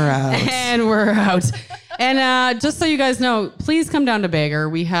 And we're out. And we're out. And just so you guys know, please come down to Beggar.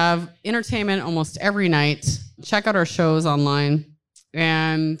 We have entertainment almost every night. Check out our shows online.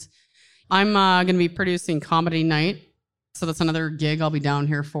 And I'm going to be producing Comedy Night. So that's another gig I'll be down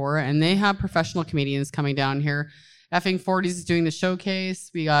here for. And they have professional comedians coming down here. Effing 40s is doing the showcase.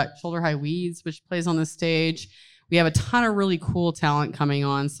 We got Shoulder High Weeds, which plays on the stage. We have a ton of really cool talent coming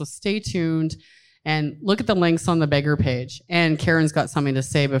on. So stay tuned and look at the links on the Beggar page. And Karen's got something to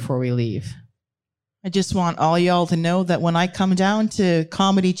say before we leave. I just want all y'all to know that when I come down to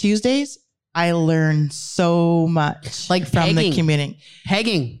Comedy Tuesdays, I learn so much Like from the pegging. community.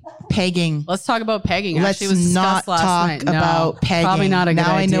 Pegging. Let's talk about pegging. Let's Actually, it was not discussed last talk night. No, about pegging. Probably not a good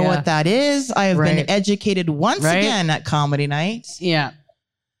now idea. I know what that is. I have Right. been educated once Right. again at Comedy Night. Yeah.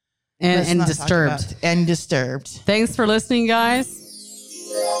 Let's And not talk disturbed. about- And disturbed. Thanks for listening, guys.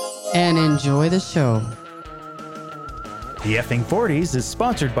 And enjoy the show. The Effing 40s is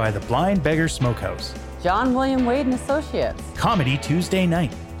sponsored by the Blind Beggar Smokehouse, John William Wade and Associates. Comedy Tuesday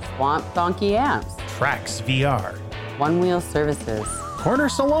Night, Swamp Donkey Amps. Trax VR, One Wheel Services. Corner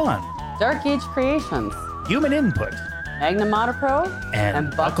Salon, Dark Age Creations. Human Input, Magna Mata Pro.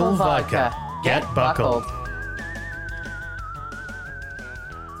 and Buckle Vodka. Get buckled.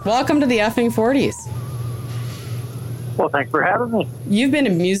 Welcome to the Effing 40s. Well, thanks for having me. You've been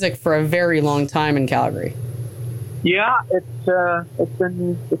in music for a very long time in Calgary. Yeah, it's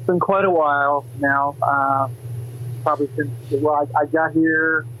been quite a while now. Probably since I got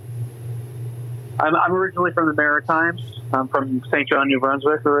here. I'm originally from the Maritimes. I'm from St. John, New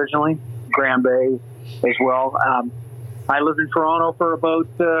Brunswick originally, Grand Bay as well. I lived in Toronto for about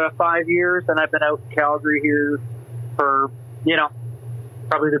 5 years, and I've been out in Calgary here for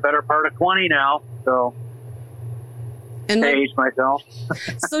probably the better part of 20 now. So. And Age myself.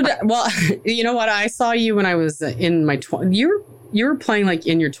 So, well, you know what? I saw you when I was in my 20s. You were playing like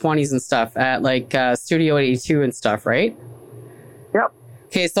in your 20s and stuff at like Studio 82 and stuff, right? Yep.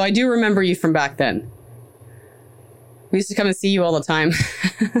 Okay, so I do remember you from back then. We used to come and see you all the time.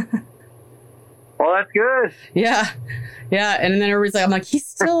 Well, that's good. Yeah. And then everybody's like, I'm like, he's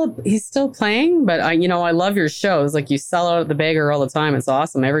still playing, but I love your shows. Like you sell out at the Beggar all the time. It's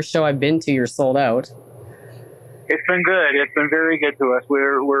awesome. Every show I've been to, you're sold out. It's been good. It's been very good to us.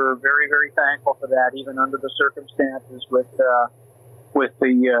 We're very, very thankful for that, even under the circumstances with the with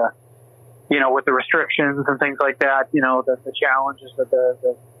the restrictions and things like that. The challenges that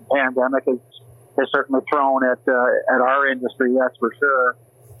the pandemic has certainly thrown at our industry. That's for sure.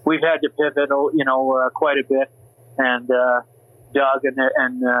 We've had to pivot, quite a bit, and Doug and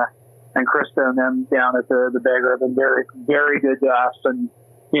Krista and them down at the Beggar have been very, very good to us, and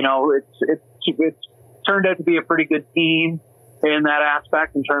it's turned out to be a pretty good team in that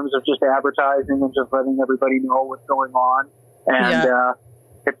aspect in terms of just advertising and just letting everybody know what's going on. And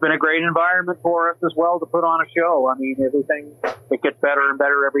it's been a great environment for us as well to put on a show. I mean, it gets better and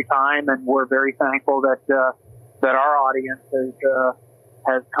better every time, and we're very thankful that our audience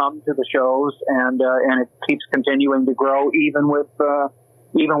has come to the shows, and it keeps continuing to grow even with the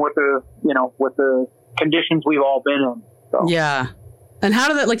conditions we've all been in. So. Yeah. And how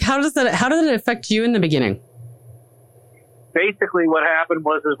did it affect you in the beginning? Basically, what happened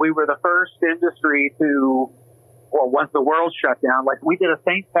was we were the first industry to, once the world shut down, like we did a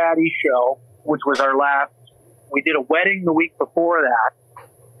St. Paddy's show, which was our last. We did a wedding the week before that,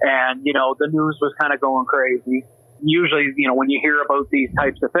 and the news was kind of going crazy. Usually, when you hear about these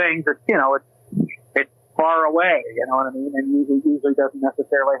types of things, it's far away. You know what I mean? And it usually doesn't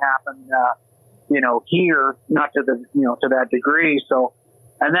necessarily happen. Here, not to to that degree. So,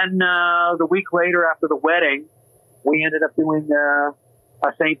 and then the week later after the wedding, we ended up doing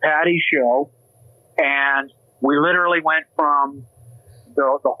a St. Paddy's show, and we literally went from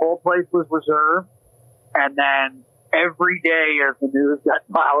the whole place was reserved, and then every day as the news got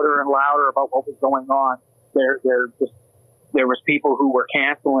louder and louder about what was going on, there was people who were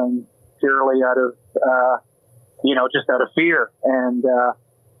canceling purely out of just out of fear. And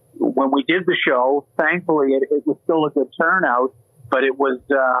when we did the show, thankfully it was still a good turnout, but it was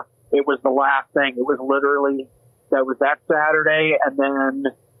the last thing. It was literally, that Saturday, and then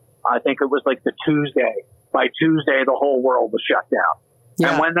I think it was like the Tuesday. By Tuesday, the whole world was shut down.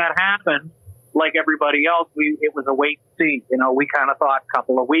 Yeah. And when that happened, like everybody else, it was a wait and see. We kind of thought a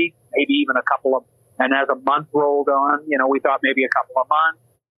couple of weeks, maybe even and as a month rolled on, we thought maybe a couple of months.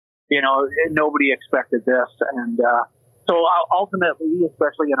 Nobody expected this. And so ultimately,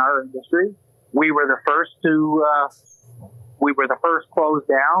 especially in our industry, we were the first closed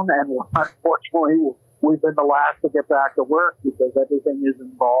down, and unfortunately, we've been the last to get back to work because everything is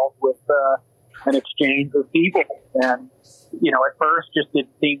involved with an exchange of people. And, at first just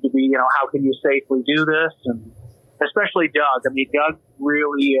didn't seem to be, how can you safely do this? And especially Doug. I mean, Doug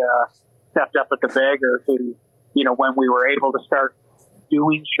really stepped up at the beggar to, when we were able to start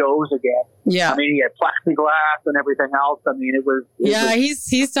doing shows again. Yeah. I mean, he had plexiglass and everything else. I mean,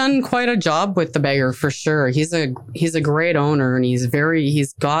 he's done quite a job with the beggar for sure. He's a great owner, and he's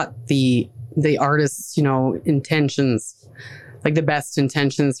got the artist's, intentions, like the best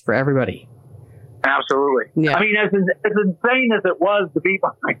intentions for everybody. Absolutely. Yeah. I mean, as insane as it was to be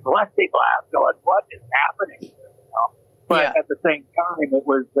behind plexiglass going, what is happening? But at the same time, it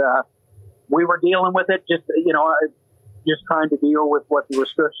was, we were dealing with it, just trying to deal with what the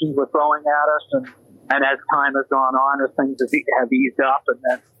restrictions were throwing at us. And as time has gone on, as things have eased up, and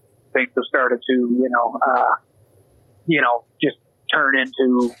then things have started to, just turn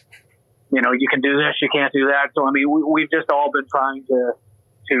into, you can do this, you can't do that. So, I mean, we've just all been trying to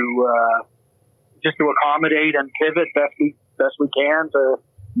accommodate and pivot best we can to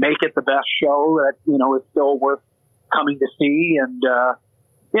make it the best show that, is still worth coming to see. And,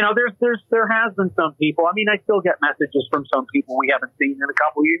 there has been some people, I mean, I still get messages from some people we haven't seen in a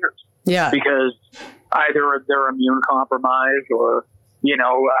couple of years. Yeah. Because either they're immune compromised or,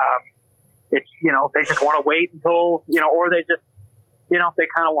 it's, they just want to wait until, or they just, they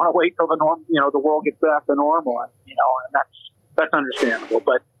kind of want to wait till the world gets back to normal, and that's understandable.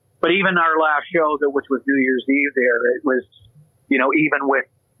 But even our last show, which was New Year's Eve there, it was, even with,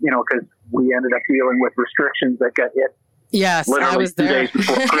 because we ended up dealing with restrictions that got hit. Yes, I was there. 2 days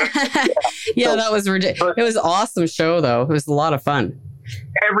before Christmas. So, that was ridiculous. It was an awesome show, though. It was a lot of fun.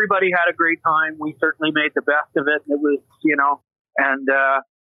 Everybody had a great time. We certainly made the best of it. It was,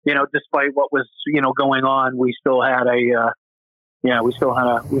 despite what was, going on, we still had a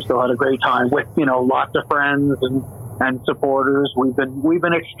great time with, lots of friends and supporters. We've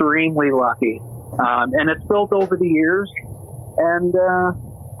been extremely lucky. And it's built over the years. And,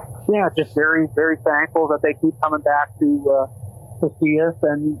 just very, very thankful that they keep coming back to see us.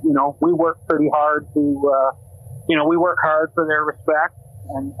 And, we work pretty hard we work hard for their respect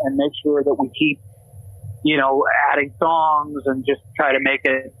and make sure that we keep, adding songs and just try to make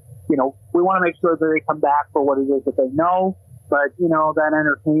it, we want to make sure that they come back for what it is that they know. But, that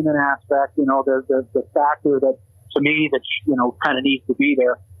entertainment aspect, the factor that, to me, that, kind of needs to be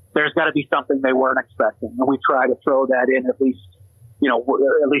there. There's got to be something they weren't expecting. And we try to throw that in at least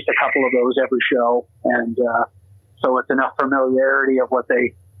a couple of those every show. And, so it's enough familiarity of what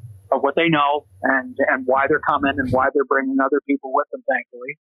they know and why they're coming and why they're bringing other people with them,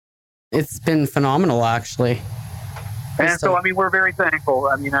 thankfully. It's been phenomenal, actually. And so, I mean, we're very thankful.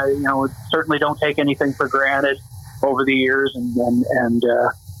 I mean, certainly don't take anything for granted over the years, and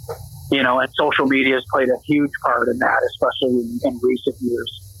social media has played a huge part in that, especially in recent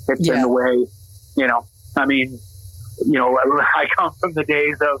years. It's been the way, I mean, I come from the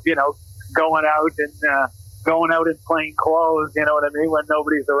days of, going out in plain clothes, you know what I mean, when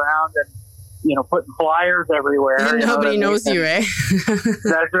nobody's around, and, putting flyers everywhere. And nobody knows you, eh?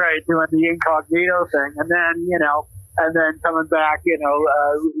 That's right, doing the incognito thing. And then, coming back,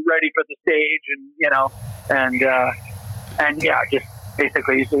 ready for the stage and just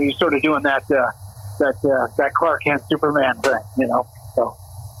basically you're sort of doing that Clark Kent Superman thing, so.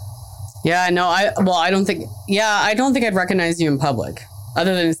 Yeah, no, I don't think I'd recognize you in public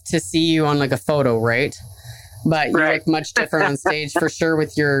other than to see you on like a photo, right? But you look much different on stage for sure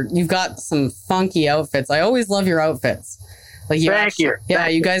you've got some funky outfits. I always love your outfits. Like Thank you. Yeah,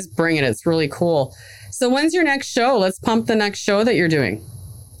 you guys bring it. It's really cool. So when's your next show? Let's pump the next show that you're doing.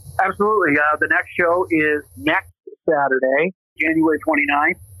 Absolutely. The next show is next Saturday, January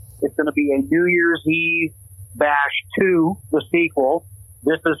 29th. It's going to be a New Year's Eve Bash 2, the sequel.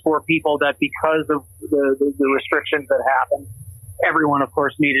 This is for people that, because of the restrictions that happened, everyone, of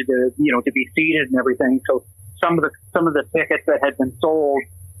course, needed to be seated and everything. So some of the tickets that had been sold,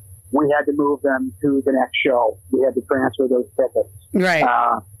 we had to move them to the next show. We had to transfer those tickets. Right.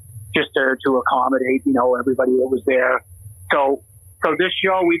 to accommodate, everybody that was there. So this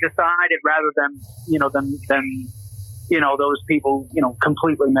show, we decided rather than those people,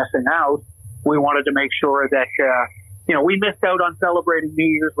 completely missing out, we wanted to make sure that, we missed out on celebrating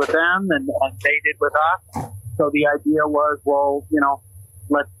New Year's with them and they did with us. So the idea was, well,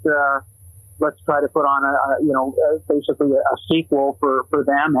 let's try to put on basically a sequel for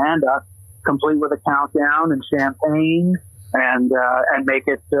them and us, complete with a countdown and champagne and make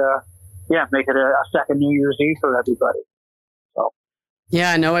it a second New Year's Eve for everybody. So.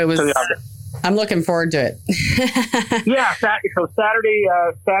 Yeah, no, it was, I'm looking forward to it. Yeah. So Saturday,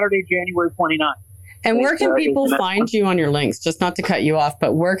 January 29th. And where can people find you on your links? Just not to cut you off,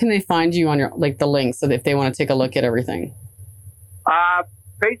 but where can they find you on your, the links so that if they want to take a look at everything?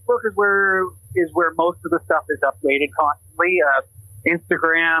 Facebook is where most of the stuff is updated constantly.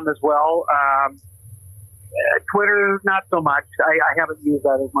 Instagram as well. Twitter, not so much. I haven't used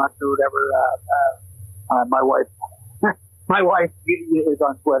that as much or whatever. My wife is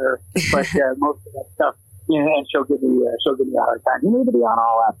on Twitter, but most of that stuff, and she'll give me a hard time. You need to be on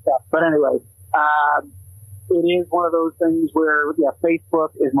all that stuff. But anyway, it is one of those things where, Facebook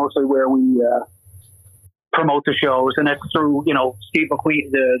is mostly where we promote the shows, and it's through, Steve McQueen,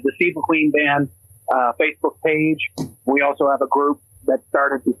 the Steve McQueen Band Facebook page. We also have a group that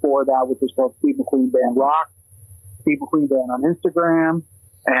started before that, which is called Steve McQueen Band Rock, Steve McQueen Band on Instagram,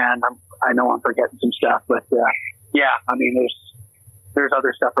 and I know I'm forgetting some stuff, but there's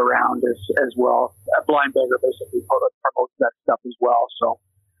other stuff around as well. Blind Beggar basically promotes that stuff as well. So,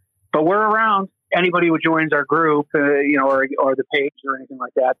 but we're around. Anybody who joins our group, or the page or anything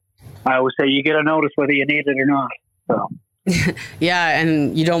like that, I always say you get a notice whether you need it or not. So. Yeah,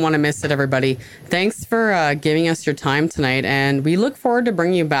 and you don't want to miss it, everybody. Thanks for giving us your time tonight, and we look forward to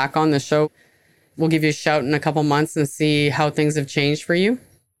bringing you back on the show. We'll give you a shout in a couple months and see how things have changed for you.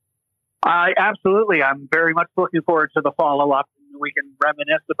 Absolutely. I'm very much looking forward to the follow-up. We can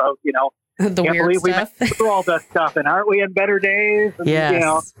reminisce about, the weird stuff. We went through all that stuff, and aren't we in better days? And,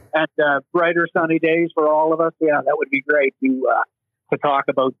 yes. And brighter sunny days for all of us. Yeah, that would be great to talk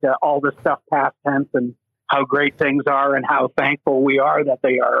about all this stuff past tense and how great things are and how thankful we are that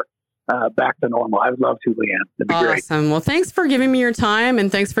they are back to normal. I would love to, Leanne. It'd be great. Awesome. Well, thanks for giving me your time,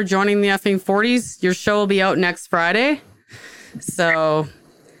 and thanks for joining the effing 40s. Your show will be out next Friday. So...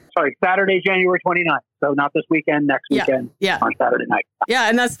 Sorry, Saturday, January 29th. So not this weekend, next weekend on Saturday night. Yeah,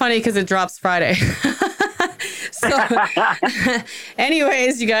 and that's funny because it drops Friday. So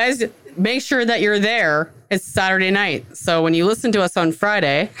anyways, you guys, make sure that you're there. It's Saturday night. So when you listen to us on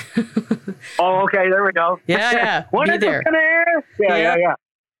Friday. Oh, okay. There we go. Yeah. When be is there. It gonna air? Yeah.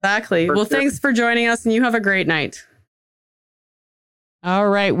 Exactly. Well, thanks for joining us, and you have a great night. All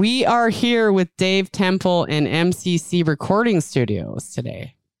right. We are here with Dave Temple in MCC Recording Studios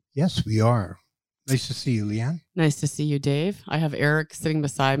today. Yes, we are. Nice to see you, Leanne. Nice to see you, Dave. I have Eric sitting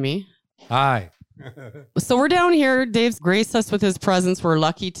beside me. Hi. So we're down here. Dave's graced us with his presence. We're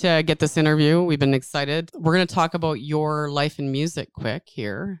lucky to get this interview. We've been excited. We're going to talk about your life in music quick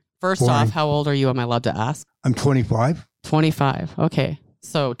here. First off, how old are you? Am I allowed to ask? I'm 25. 25. Okay.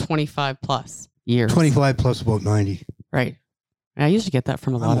 So 25 plus years. 25 plus about 90. Right. I usually get that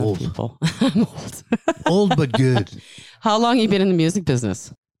from a lot of people. I'm old. Old but good. How long have you been in the music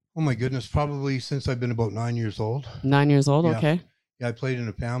business? Oh my goodness, probably since I've been about 9 years old. 9 years old, Yeah. Okay. Yeah, I played in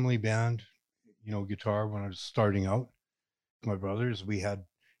a family band, guitar when I was starting out. My brothers, we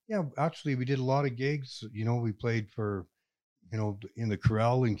did a lot of gigs. We played for, in the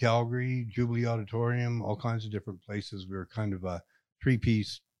Corral in Calgary, Jubilee Auditorium, all kinds of different places. We were kind of a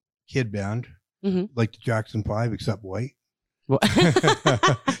three-piece kid band, like the Jackson 5, except white.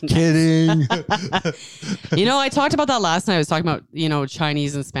 Kidding. I talked about that last night. I was talking about,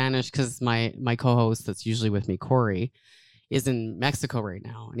 Chinese and Spanish because my co-host that's usually with me, Corey, is in Mexico right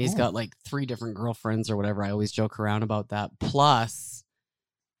now. And he's got like 3 different girlfriends or whatever. I always joke around about that. Plus,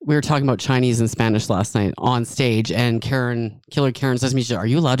 we were talking about Chinese and Spanish last night on stage. And Killer Karen says to me, "Are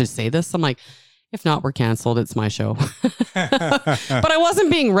you allowed to say this?" I'm like, "If not, we're canceled. It's my show." But I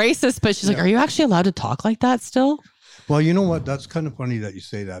wasn't being racist. But she's like, "Are you actually allowed to talk like that still?" Well, you know what? That's kind of funny that you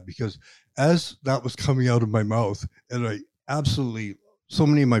say that, because as that was coming out of my mouth, and so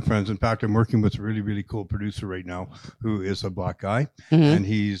many of my friends, in fact, I'm working with a really, really cool producer right now who is a black guy, and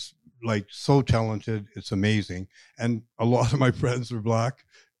he's like so talented. It's amazing. And a lot of my friends are black,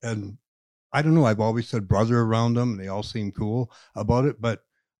 and I don't know, I've always said brother around them, and they all seem cool about it. But,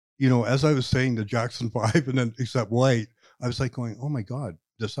 as I was saying the Jackson 5 and then except white, I was like going, oh my God,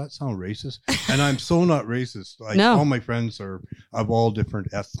 does that sound racist? And I'm so not racist. Like all my friends are of all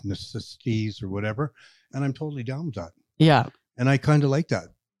different ethnicities or whatever. And I'm totally down with that. Yeah. And I kind of like that.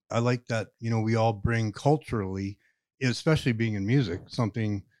 I like that, we all bring culturally, especially being in music,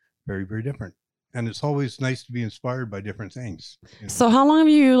 something very, very different. And it's always nice to be inspired by different things. So how long have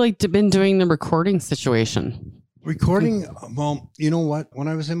you been doing the recording situation? Recording, well, you know what? When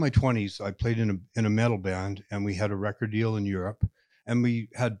I was in my 20s, I played in a metal band, and we had a record deal in Europe, and we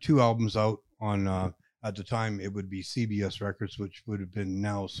had 2 albums out on, at the time, it would be CBS Records, which would have been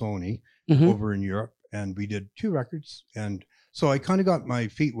now Sony, over in Europe. And we did 2 records. And so I kind of got my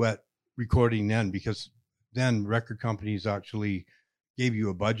feet wet recording then, because then record companies actually gave you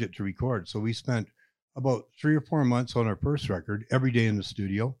a budget to record. So we spent about 3 or 4 months on our first record, every day in the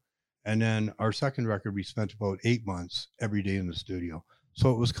studio. And then our second record, we spent about 8 months every day in the studio.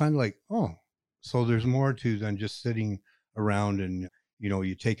 So it was kind of like, oh, so there's more to than just sitting around and,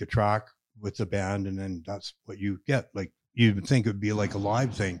 you take a track with the band and then that's what you get. Like, you would think it would be like a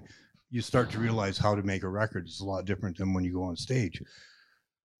live thing. You start to realize how to make a record is a lot different than when you go on stage.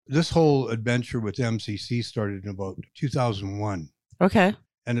 This whole adventure with MCC started in about 2001. Okay.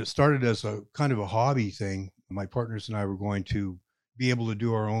 And it started as a kind of a hobby thing. My partners and I were going to be able to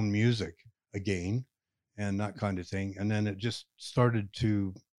do our own music again and that kind of thing. And then it just started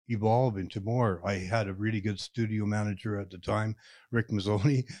to evolve into more. I had a really good studio manager at the time, Rick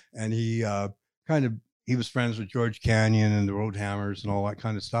Mazzoni, and he was friends with George Canyon and the Roadhammers and all that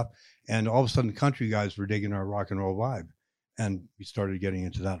kind of stuff. And all of a sudden, country guys were digging our rock and roll vibe. And we started getting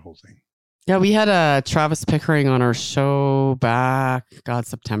into that whole thing. Yeah, we had Travis Pickering on our show back,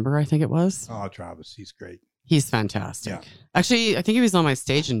 September, I think it was. Oh, Travis, he's great. He's fantastic. Yeah. Actually, I think he was on my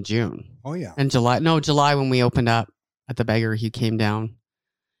stage in June. Oh, yeah. And July when we opened up at the Beggar, he came down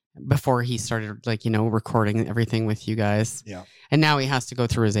before he started recording everything with you guys. Yeah. And now he has to go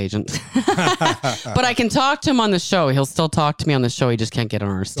through his agent. But I can talk to him on the show. He'll still talk to me on the show. He just can't get on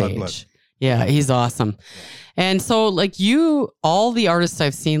our stage. Yeah, he's awesome. And so all the artists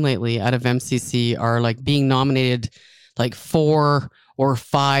I've seen lately out of MCC are being nominated 4 or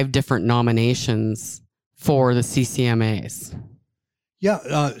 5 different nominations for the CCMAs. Yeah,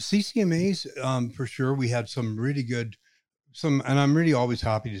 CCMAs, for sure. We had some really good, and I'm really always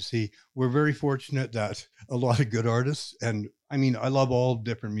happy to see. We're very fortunate that a lot of good artists, and I mean, I love all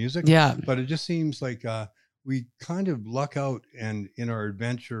different music. Yeah. But it just seems like we kind of luck out and in our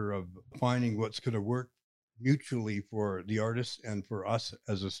adventure of finding what's going to work mutually for the artists and for us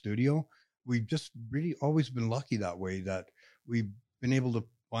as a studio. We've just really always been lucky that way, that we've been able to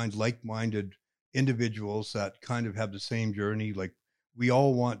find like-minded individuals that kind of have the same journey. Like, we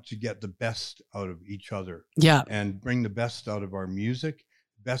all want to get the best out of each other. Yeah. And bring the best out of our music,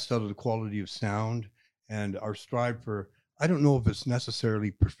 best out of the quality of sound, and our strive for, I don't know if it's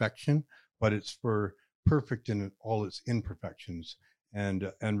necessarily perfection, but it's for perfect in all its imperfections,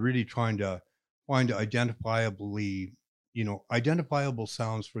 and really trying to find identifiably, identifiable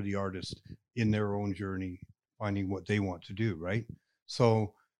sounds for the artist in their own journey, finding what they want to do, right?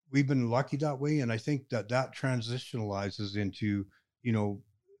 So we've been lucky that way, and I think that transitionalizes into,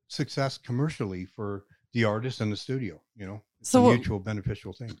 success commercially for the artist and the studio. It's a mutual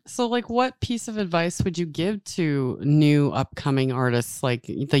beneficial thing. So what piece of advice would you give to new upcoming artists, like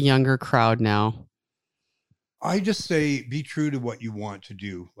the younger crowd now? I just say, be true to what you want to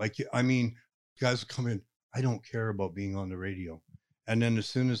do. Guys come in, I don't care about being on the radio. And then as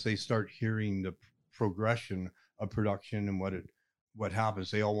soon as they start hearing the progression of production and what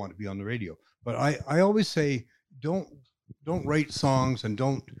happens, they all want to be on the radio. But I always say, don't write songs and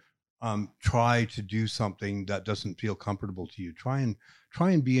don't try to do something that doesn't feel comfortable to you. Try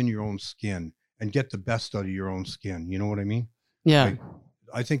and be in your own skin and get the best out of your own skin. You know what I mean? Yeah.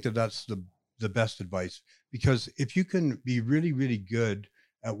 I think that's the best advice, because if you can be really, really good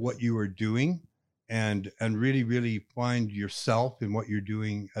at what you are doing and really, really find yourself in what you're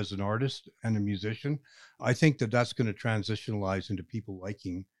doing as an artist and a musician, I think that's going to transitionalize into people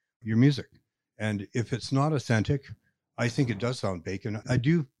liking your music. And if it's not authentic, I think it does sound fake. And I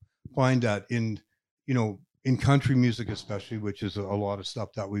do find that in country music, especially, which is a lot of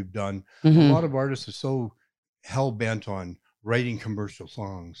stuff that we've done, a lot of artists are so hell bent on writing commercial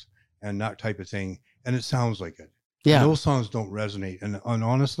songs and that type of thing. And it sounds like it. Yeah. And those songs don't resonate. And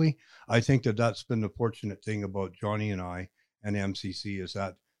honestly, I think that's been the fortunate thing about Johnny and I and MCC is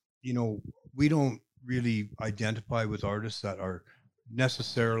that, we don't really identify with artists that are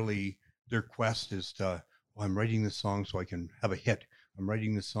necessarily, their quest is to, I'm writing this song so I can have a hit. I'm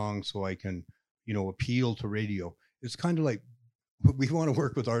writing this song so I can, appeal to radio. It's kind of like, we want to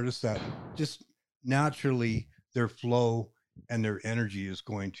work with artists that just naturally their flow and their energy is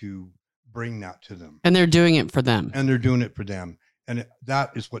going to bring that to them. And they're doing it for them. And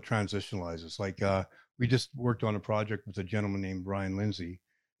that is what transitionalizes. We just worked on a project with a gentleman named Brian Lindsay,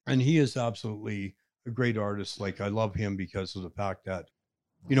 And he is absolutely a great artist. Like, I love him because of the fact that,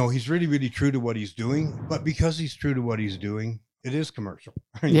 you know, he's really, really true to what he's doing. But because he's true to what he's doing, it is commercial.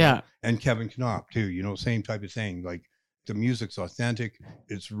 Yeah. Know? And Kevin Knopp too, you know, same type of thing. Like, the music's authentic,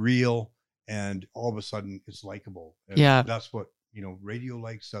 it's real, and all of a sudden it's likable. And yeah. That's what, you know, radio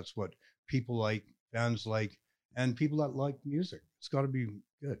likes. That's what people like, fans like, and people that like music. It's got to be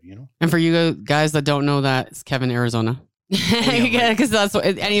good, you know? And for you guys that don't know that, it's Kevin Arizona. Because that's what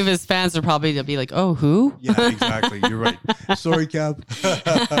any of his fans are probably to be like, oh, who? Yeah, exactly. You're right. Sorry, Kev.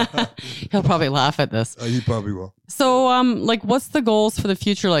 He'll probably laugh at this. He probably will. So, like, what's the goals for the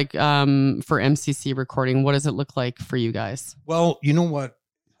future? Like, for MCC recording, what does it look like for you guys? Well, you know what?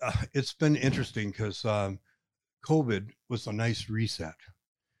 It's been interesting because COVID was a nice reset.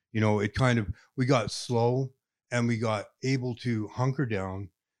 You know, it kind of, we got slow and we got able to hunker down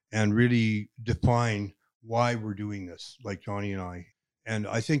and really define why we're doing this, like Johnny and I. And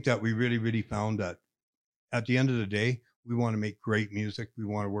I think that we really, really found that at the end of the day, we want to make great music. We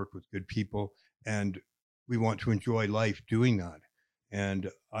want to work with good people, and we want to enjoy life doing that.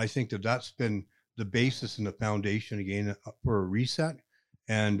 And I think that that's been the basis and the foundation again for a reset.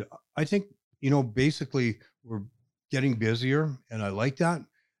 And I think, you know, basically we're getting busier, and I like that.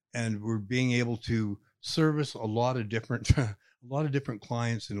 And we're being able to service a lot of different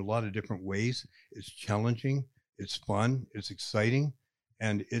clients in a lot of different ways. It's challenging, it's fun, it's exciting,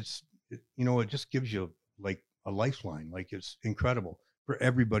 and you know, it just gives you like a lifeline. Like, it's incredible for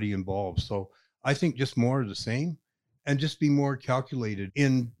everybody involved. So I think just more of the same, and just be more calculated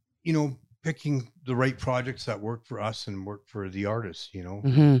in, you know, picking the right projects that work for us and work for the artists, you know.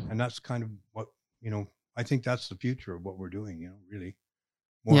 Mm-hmm. And that's kind of what, you know, I think that's the future of what we're doing, you know, really.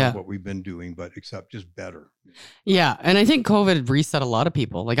 More of what we've been doing, but except just better. Yeah. And I think COVID reset a lot of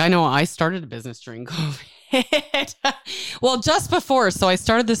people. Like, I know I started a business during COVID. Well, just before. So I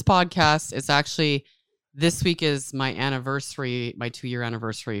started this podcast. It's actually, this week is my anniversary, my 2-year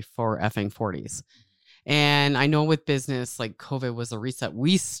anniversary for effing 40s. And I know with business, like, COVID was a reset.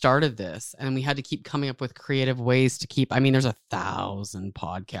 We started this and we had to keep coming up with creative ways to keep, I mean, there's 1,000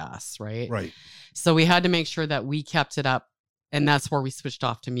 podcasts, right? Right. So we had to make sure that we kept it up. And that's where we switched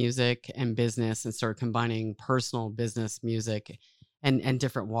off to music and business and started combining personal, business, music, and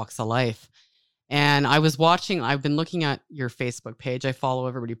different walks of life. And I've been looking at your Facebook page. I follow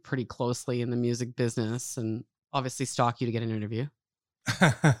everybody pretty closely in the music business, and obviously stalk you to get an interview.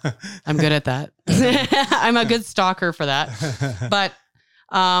 I'm good at that. I'm a good stalker for that. But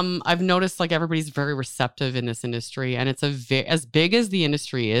I've noticed, like, everybody's very receptive in this industry, and it's as big as the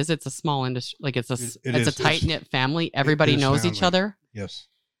industry is, it's a small industry. Like, it's a tight knit family. Everybody knows each other. Yes.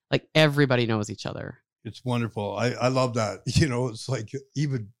 Like, everybody knows each other. It's wonderful. I love that. You know, it's like,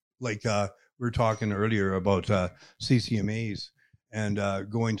 even like, we were talking earlier about CCMAs and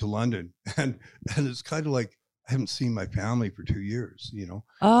going to London, and it's kind of like, I haven't seen my family for 2 years, you know.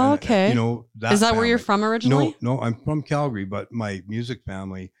 Oh, okay. And, you know, is that where you're from originally? No, I'm from Calgary, but my music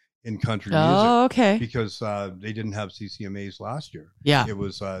family in country music. Oh, okay. Because they didn't have CCMAs last year. Yeah. It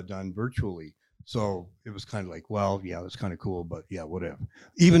was done virtually. So it was kind of like, well, yeah, that's kind of cool, but yeah, whatever.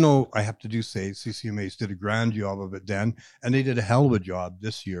 Even though I have to say CCMAs did a grand job of it then, and they did a hell of a job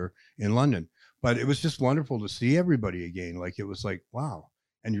this year in London. But it was just wonderful to see everybody again. Like, it was like, wow.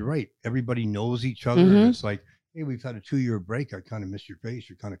 And you're right. Everybody knows each other. Mm-hmm. And it's like, hey, we've had a 2-year break. I kind of miss your face.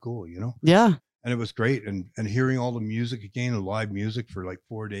 You're kind of cool, you know? Yeah. And it was great. And hearing all the music again, and live music for like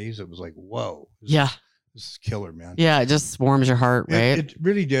 4 days, it was like, whoa. This is killer, man. Yeah, it just warms your heart, right? It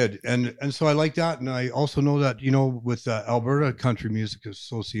really did. And so I like that. And I also know that, you know, with Alberta Country Music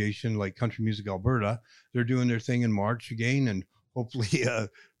Association, like Country Music Alberta, they're doing their thing in March again. And hopefully it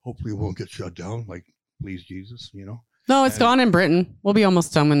won't get shut down. Like, please, Jesus, you know? No, it's gone in Britain. We'll be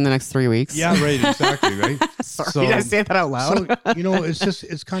almost done in the next 3 weeks. Yeah, right. Exactly. Right. Sorry, did I say that out loud? So, you know,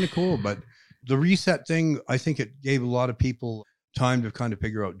 it's kind of cool. But the reset thing, I think it gave a lot of people time to kind of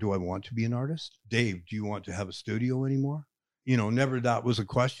figure out, do I want to be an artist? Dave, do you want to have a studio anymore? You know, never that was a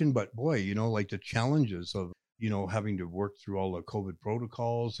question, but boy, you know, like the challenges of, you know, having to work through all the COVID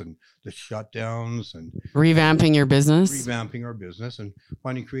protocols and the shutdowns and revamping your business, revamping our business and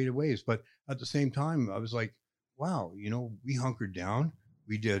finding creative ways. But at the same time, I was like, wow, you know, we hunkered down.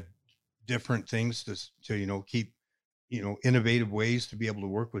 We did different things to, you know, keep, you know, innovative ways to be able to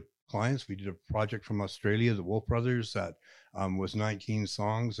work with clients. We did a project from Australia, the Wolf Brothers, that was 19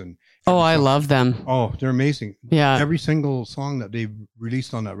 songs. And I love them. Oh, they're amazing. Yeah. Every single song that they've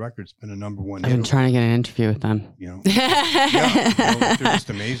released on that record's been a #1 hit. I've been trying to get an interview with them. You know, yeah, they're just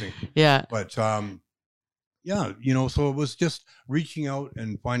amazing. Yeah. But yeah, you know, so it was just reaching out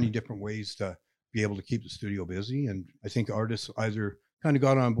and finding different ways to be able to keep the studio busy. And I think artists either kind of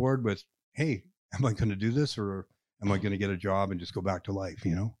got on board with, hey, am I going to do this or am I going to get a job and just go back to life,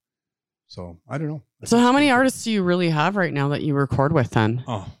 you know? So I don't know. So how many artists do you really have right now that you record with then?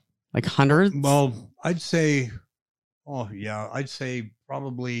 Oh, like hundreds? Well, I'd say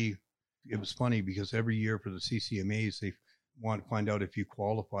probably, it was funny because every year for the CCMAs, they want to find out if you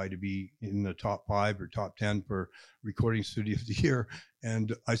qualify to be in the top 5 or top 10 for recording studio of the year.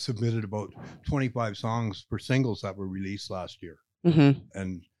 And I submitted about 25 songs for singles that were released last year. Mm-hmm.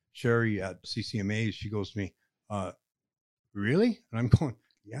 And Sherry at CCMAs, she goes to me, really? And I'm going,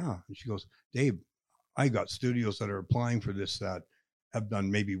 yeah. And she goes, Dave, I got studios that are applying for this that have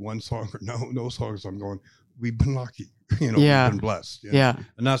done maybe one song or no songs. I'm going, we've been lucky, you know, we've been blessed. Yeah.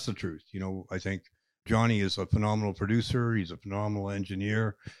 And that's the truth. You know, I think Johnny is a phenomenal producer. He's a phenomenal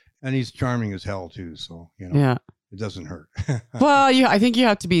engineer and he's charming as hell too. So, you know, it doesn't hurt. Well, I think you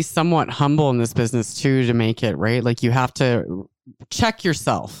have to be somewhat humble in this business too, to make it, right? Like you have to check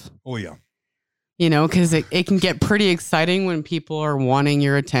yourself. Oh yeah. You know, because it can get pretty exciting when people are wanting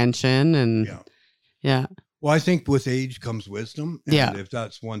your attention and yeah. Well, I think with age comes wisdom. And yeah. If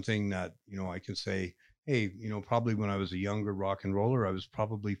that's one thing that, you know, I can say, hey, you know, probably when I was a younger rock and roller, I was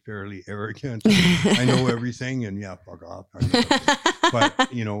probably fairly arrogant. I know everything and fuck off.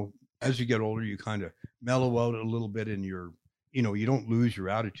 But, you know, as you get older, you kind of mellow out a little bit in your, you know, you don't lose your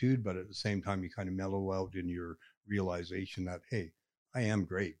attitude, but at the same time, you kind of mellow out in your realization that, hey, I am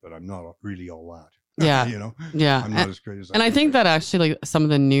great, but I'm not really all that. Yeah. You know? Yeah. I'm not as great as And I think that actually like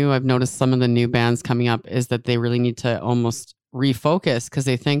I've noticed some of the new bands coming up is that they really need to almost refocus because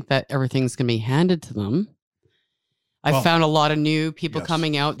they think that everything's going to be handed to them. I found a lot of new people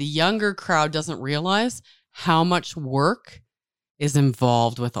coming out. The younger crowd doesn't realize how much work is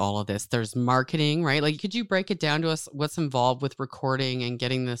involved with all of this. There's marketing, right? Like, could you break it down to us? What's involved with recording and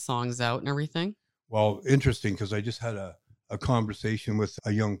getting the songs out and everything? Well, interesting because I just had a conversation with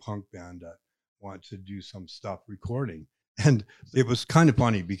a young punk band that want to do some stuff recording. And it was kind of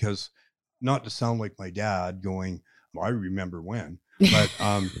funny because not to sound like my dad going, well, I remember when, but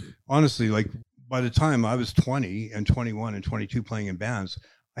honestly, like by the time I was 20 and 21 and 22 playing in bands,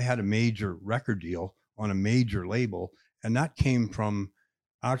 I had a major record deal on a major label. And that came from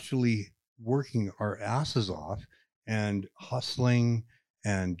actually working our asses off and hustling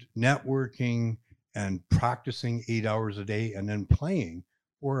and networking and practicing 8 hours a day and then playing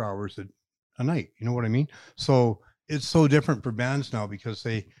 4 hours a night. You know what I mean? So it's so different for bands now because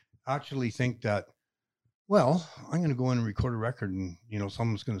they actually think that, well, I'm going to go in and record a record and, you know,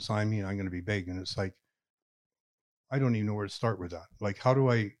 someone's going to sign me and I'm going to be big. And it's like, I don't even know where to start with that. Like, how do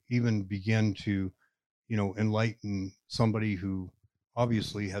I even begin to, you know, enlighten somebody who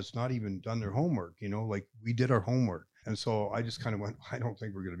obviously has not even done their homework, you know, like we did our homework. And so I just kind of went, I don't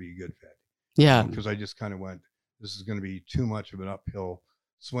think we're going to be a good fit. Yeah. Because I just kind of went, this is going to be too much of an uphill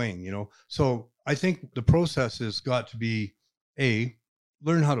swing, you know? So I think the process has got to be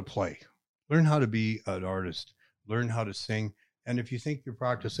learn how to play, learn how to be an artist, learn how to sing. And if you think you're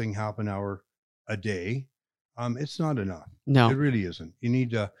practicing half an hour a day, it's not enough. No, it really isn't. You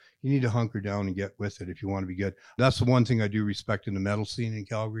need to hunker down and get with it if you want to be good. That's the one thing I do respect in the metal scene in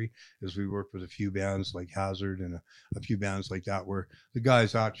Calgary is we work with a few bands like Hazard and a few bands like that where the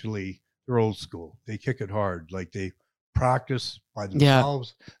guys actually, they're old school. They kick it hard. Like they practice by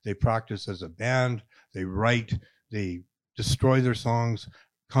themselves. Yeah. They practice as a band. They write. They destroy their songs,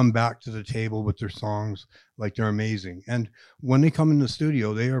 come back to the table with their songs. Like they're amazing. And when they come in the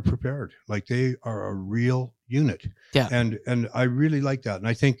studio, they are prepared. Like they are a real unit. Yeah. And I really like that. And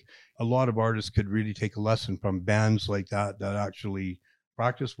I think a lot of artists could really take a lesson from bands like that actually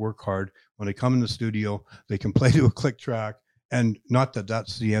practice, work hard. When they come in the studio, they can play to a click track. And not that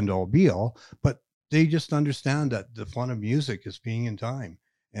that's the end all be all, but they just understand that the fun of music is being in time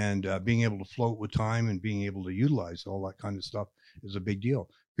and being able to float with time and being able to utilize all that kind of stuff is a big deal.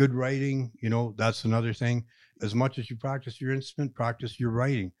 Good writing, you know, that's another thing. As much as you practice your instrument, practice your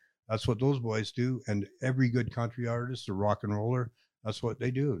writing. That's what those boys do. And every good country artist or rock and roller, that's what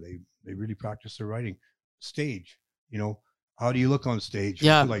they do. They really practice their writing. Stage, you know, how do you look on stage?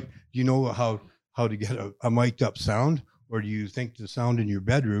 Yeah. Like, do you know how to get a mic'd up sound? Or do you think the sound in your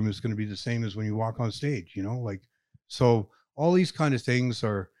bedroom is going to be the same as when you walk on stage, you know, like, so all these kind of things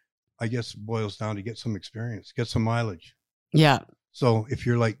are, I guess, boils down to get some experience, get some mileage. Yeah. So if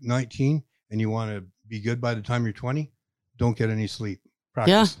you're like 19 and you want to be good by the time you're 20, don't get any sleep.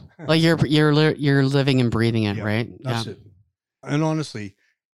 Practice. Yeah. Like you're living and breathing it, right? That's it. And honestly,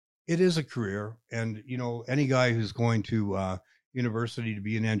 it is a career. And, you know, any guy who's going to university to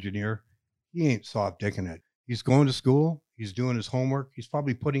be an engineer, he ain't soft dicking it. He's going to school. He's doing his homework. He's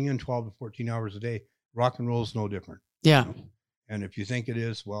probably putting in 12 to 14 hours a day. Rock and roll is no different. Yeah. You know? And if you think it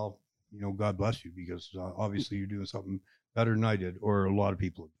is, well, God bless you, because obviously you're doing something better than I did, or a lot of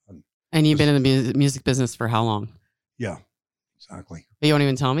people have done. And you've been in the music business for how long? Yeah, exactly. But you won't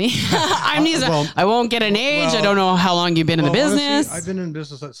even tell me. I won't get an age. I don't know how long you've been in the business. Honestly, I've been in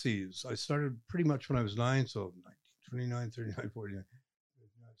business, let's see. I started pretty much when I was 9, so 29, 39, 49.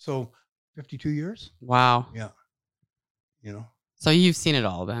 So 52 years. Wow. Yeah. So you've seen it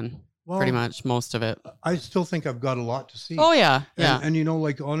all then, pretty much most of it. I still think I've got a lot to see. Oh, yeah. Yeah. And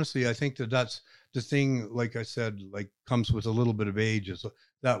honestly, I think that's the thing, like I said, comes with a little bit of age, is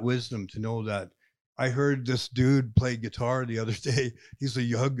that wisdom to know that. I heard this dude play guitar the other day. He's a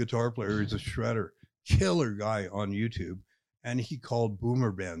young guitar player. He's a shredder, killer guy on YouTube. And he called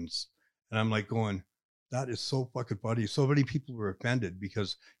boomer bends. And I'm like going, that is so fucking funny. So many people were offended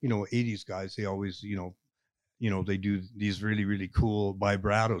because, 80s guys, they always, they do these really, really cool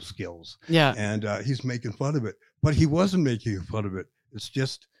vibrato skills. Yeah. And he's making fun of it. But he wasn't making fun of it. It's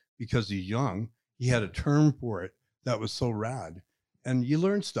just because he's young, he had a term for it that was so rad. And you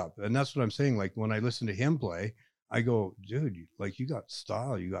learn stuff. And that's what I'm saying. Like, when I listen to him play, I go, dude, you got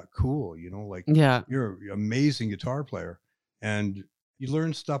style, you got cool, you're an amazing guitar player. And you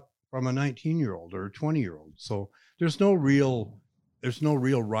learn stuff from a 19-year-old or a 20-year-old. So there's no real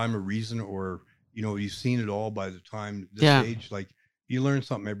rhyme or reason, or, you've seen it all by the time this age. Like, you learn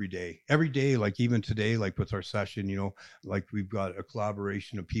something every day, like even today, like with our session, like we've got a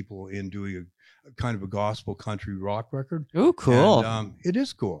collaboration of people in doing a kind of a gospel country rock record. Oh, cool. And, it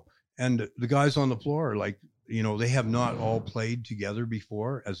is cool. And the guys on the floor, they have not all played together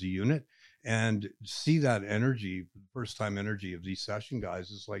before as a unit, and see that energy, first time energy of these session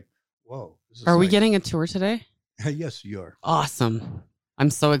guys is like, whoa. Are we getting a tour today? Yes, you are. Awesome. I'm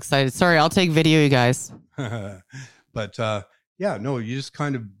so excited. Sorry, I'll take video, you guys. But, you just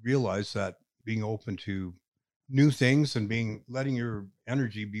kind of realize that being open to new things and letting your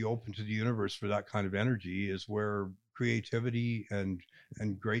energy be open to the universe for that kind of energy is where creativity and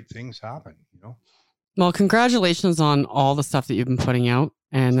great things happen, Well, congratulations on all the stuff that you've been putting out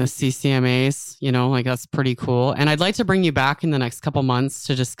and the CCMAs, that's pretty cool. And I'd like to bring you back in the next couple months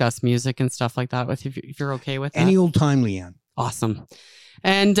to discuss music and stuff like that with you, if you're okay with that. Any old time, Leanne. Awesome.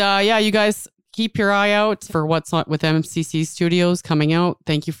 And you guys keep your eye out for what's on with MCC Studios coming out.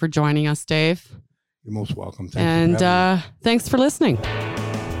 Thank you for joining us, Dave. You're most welcome. Thanks for listening.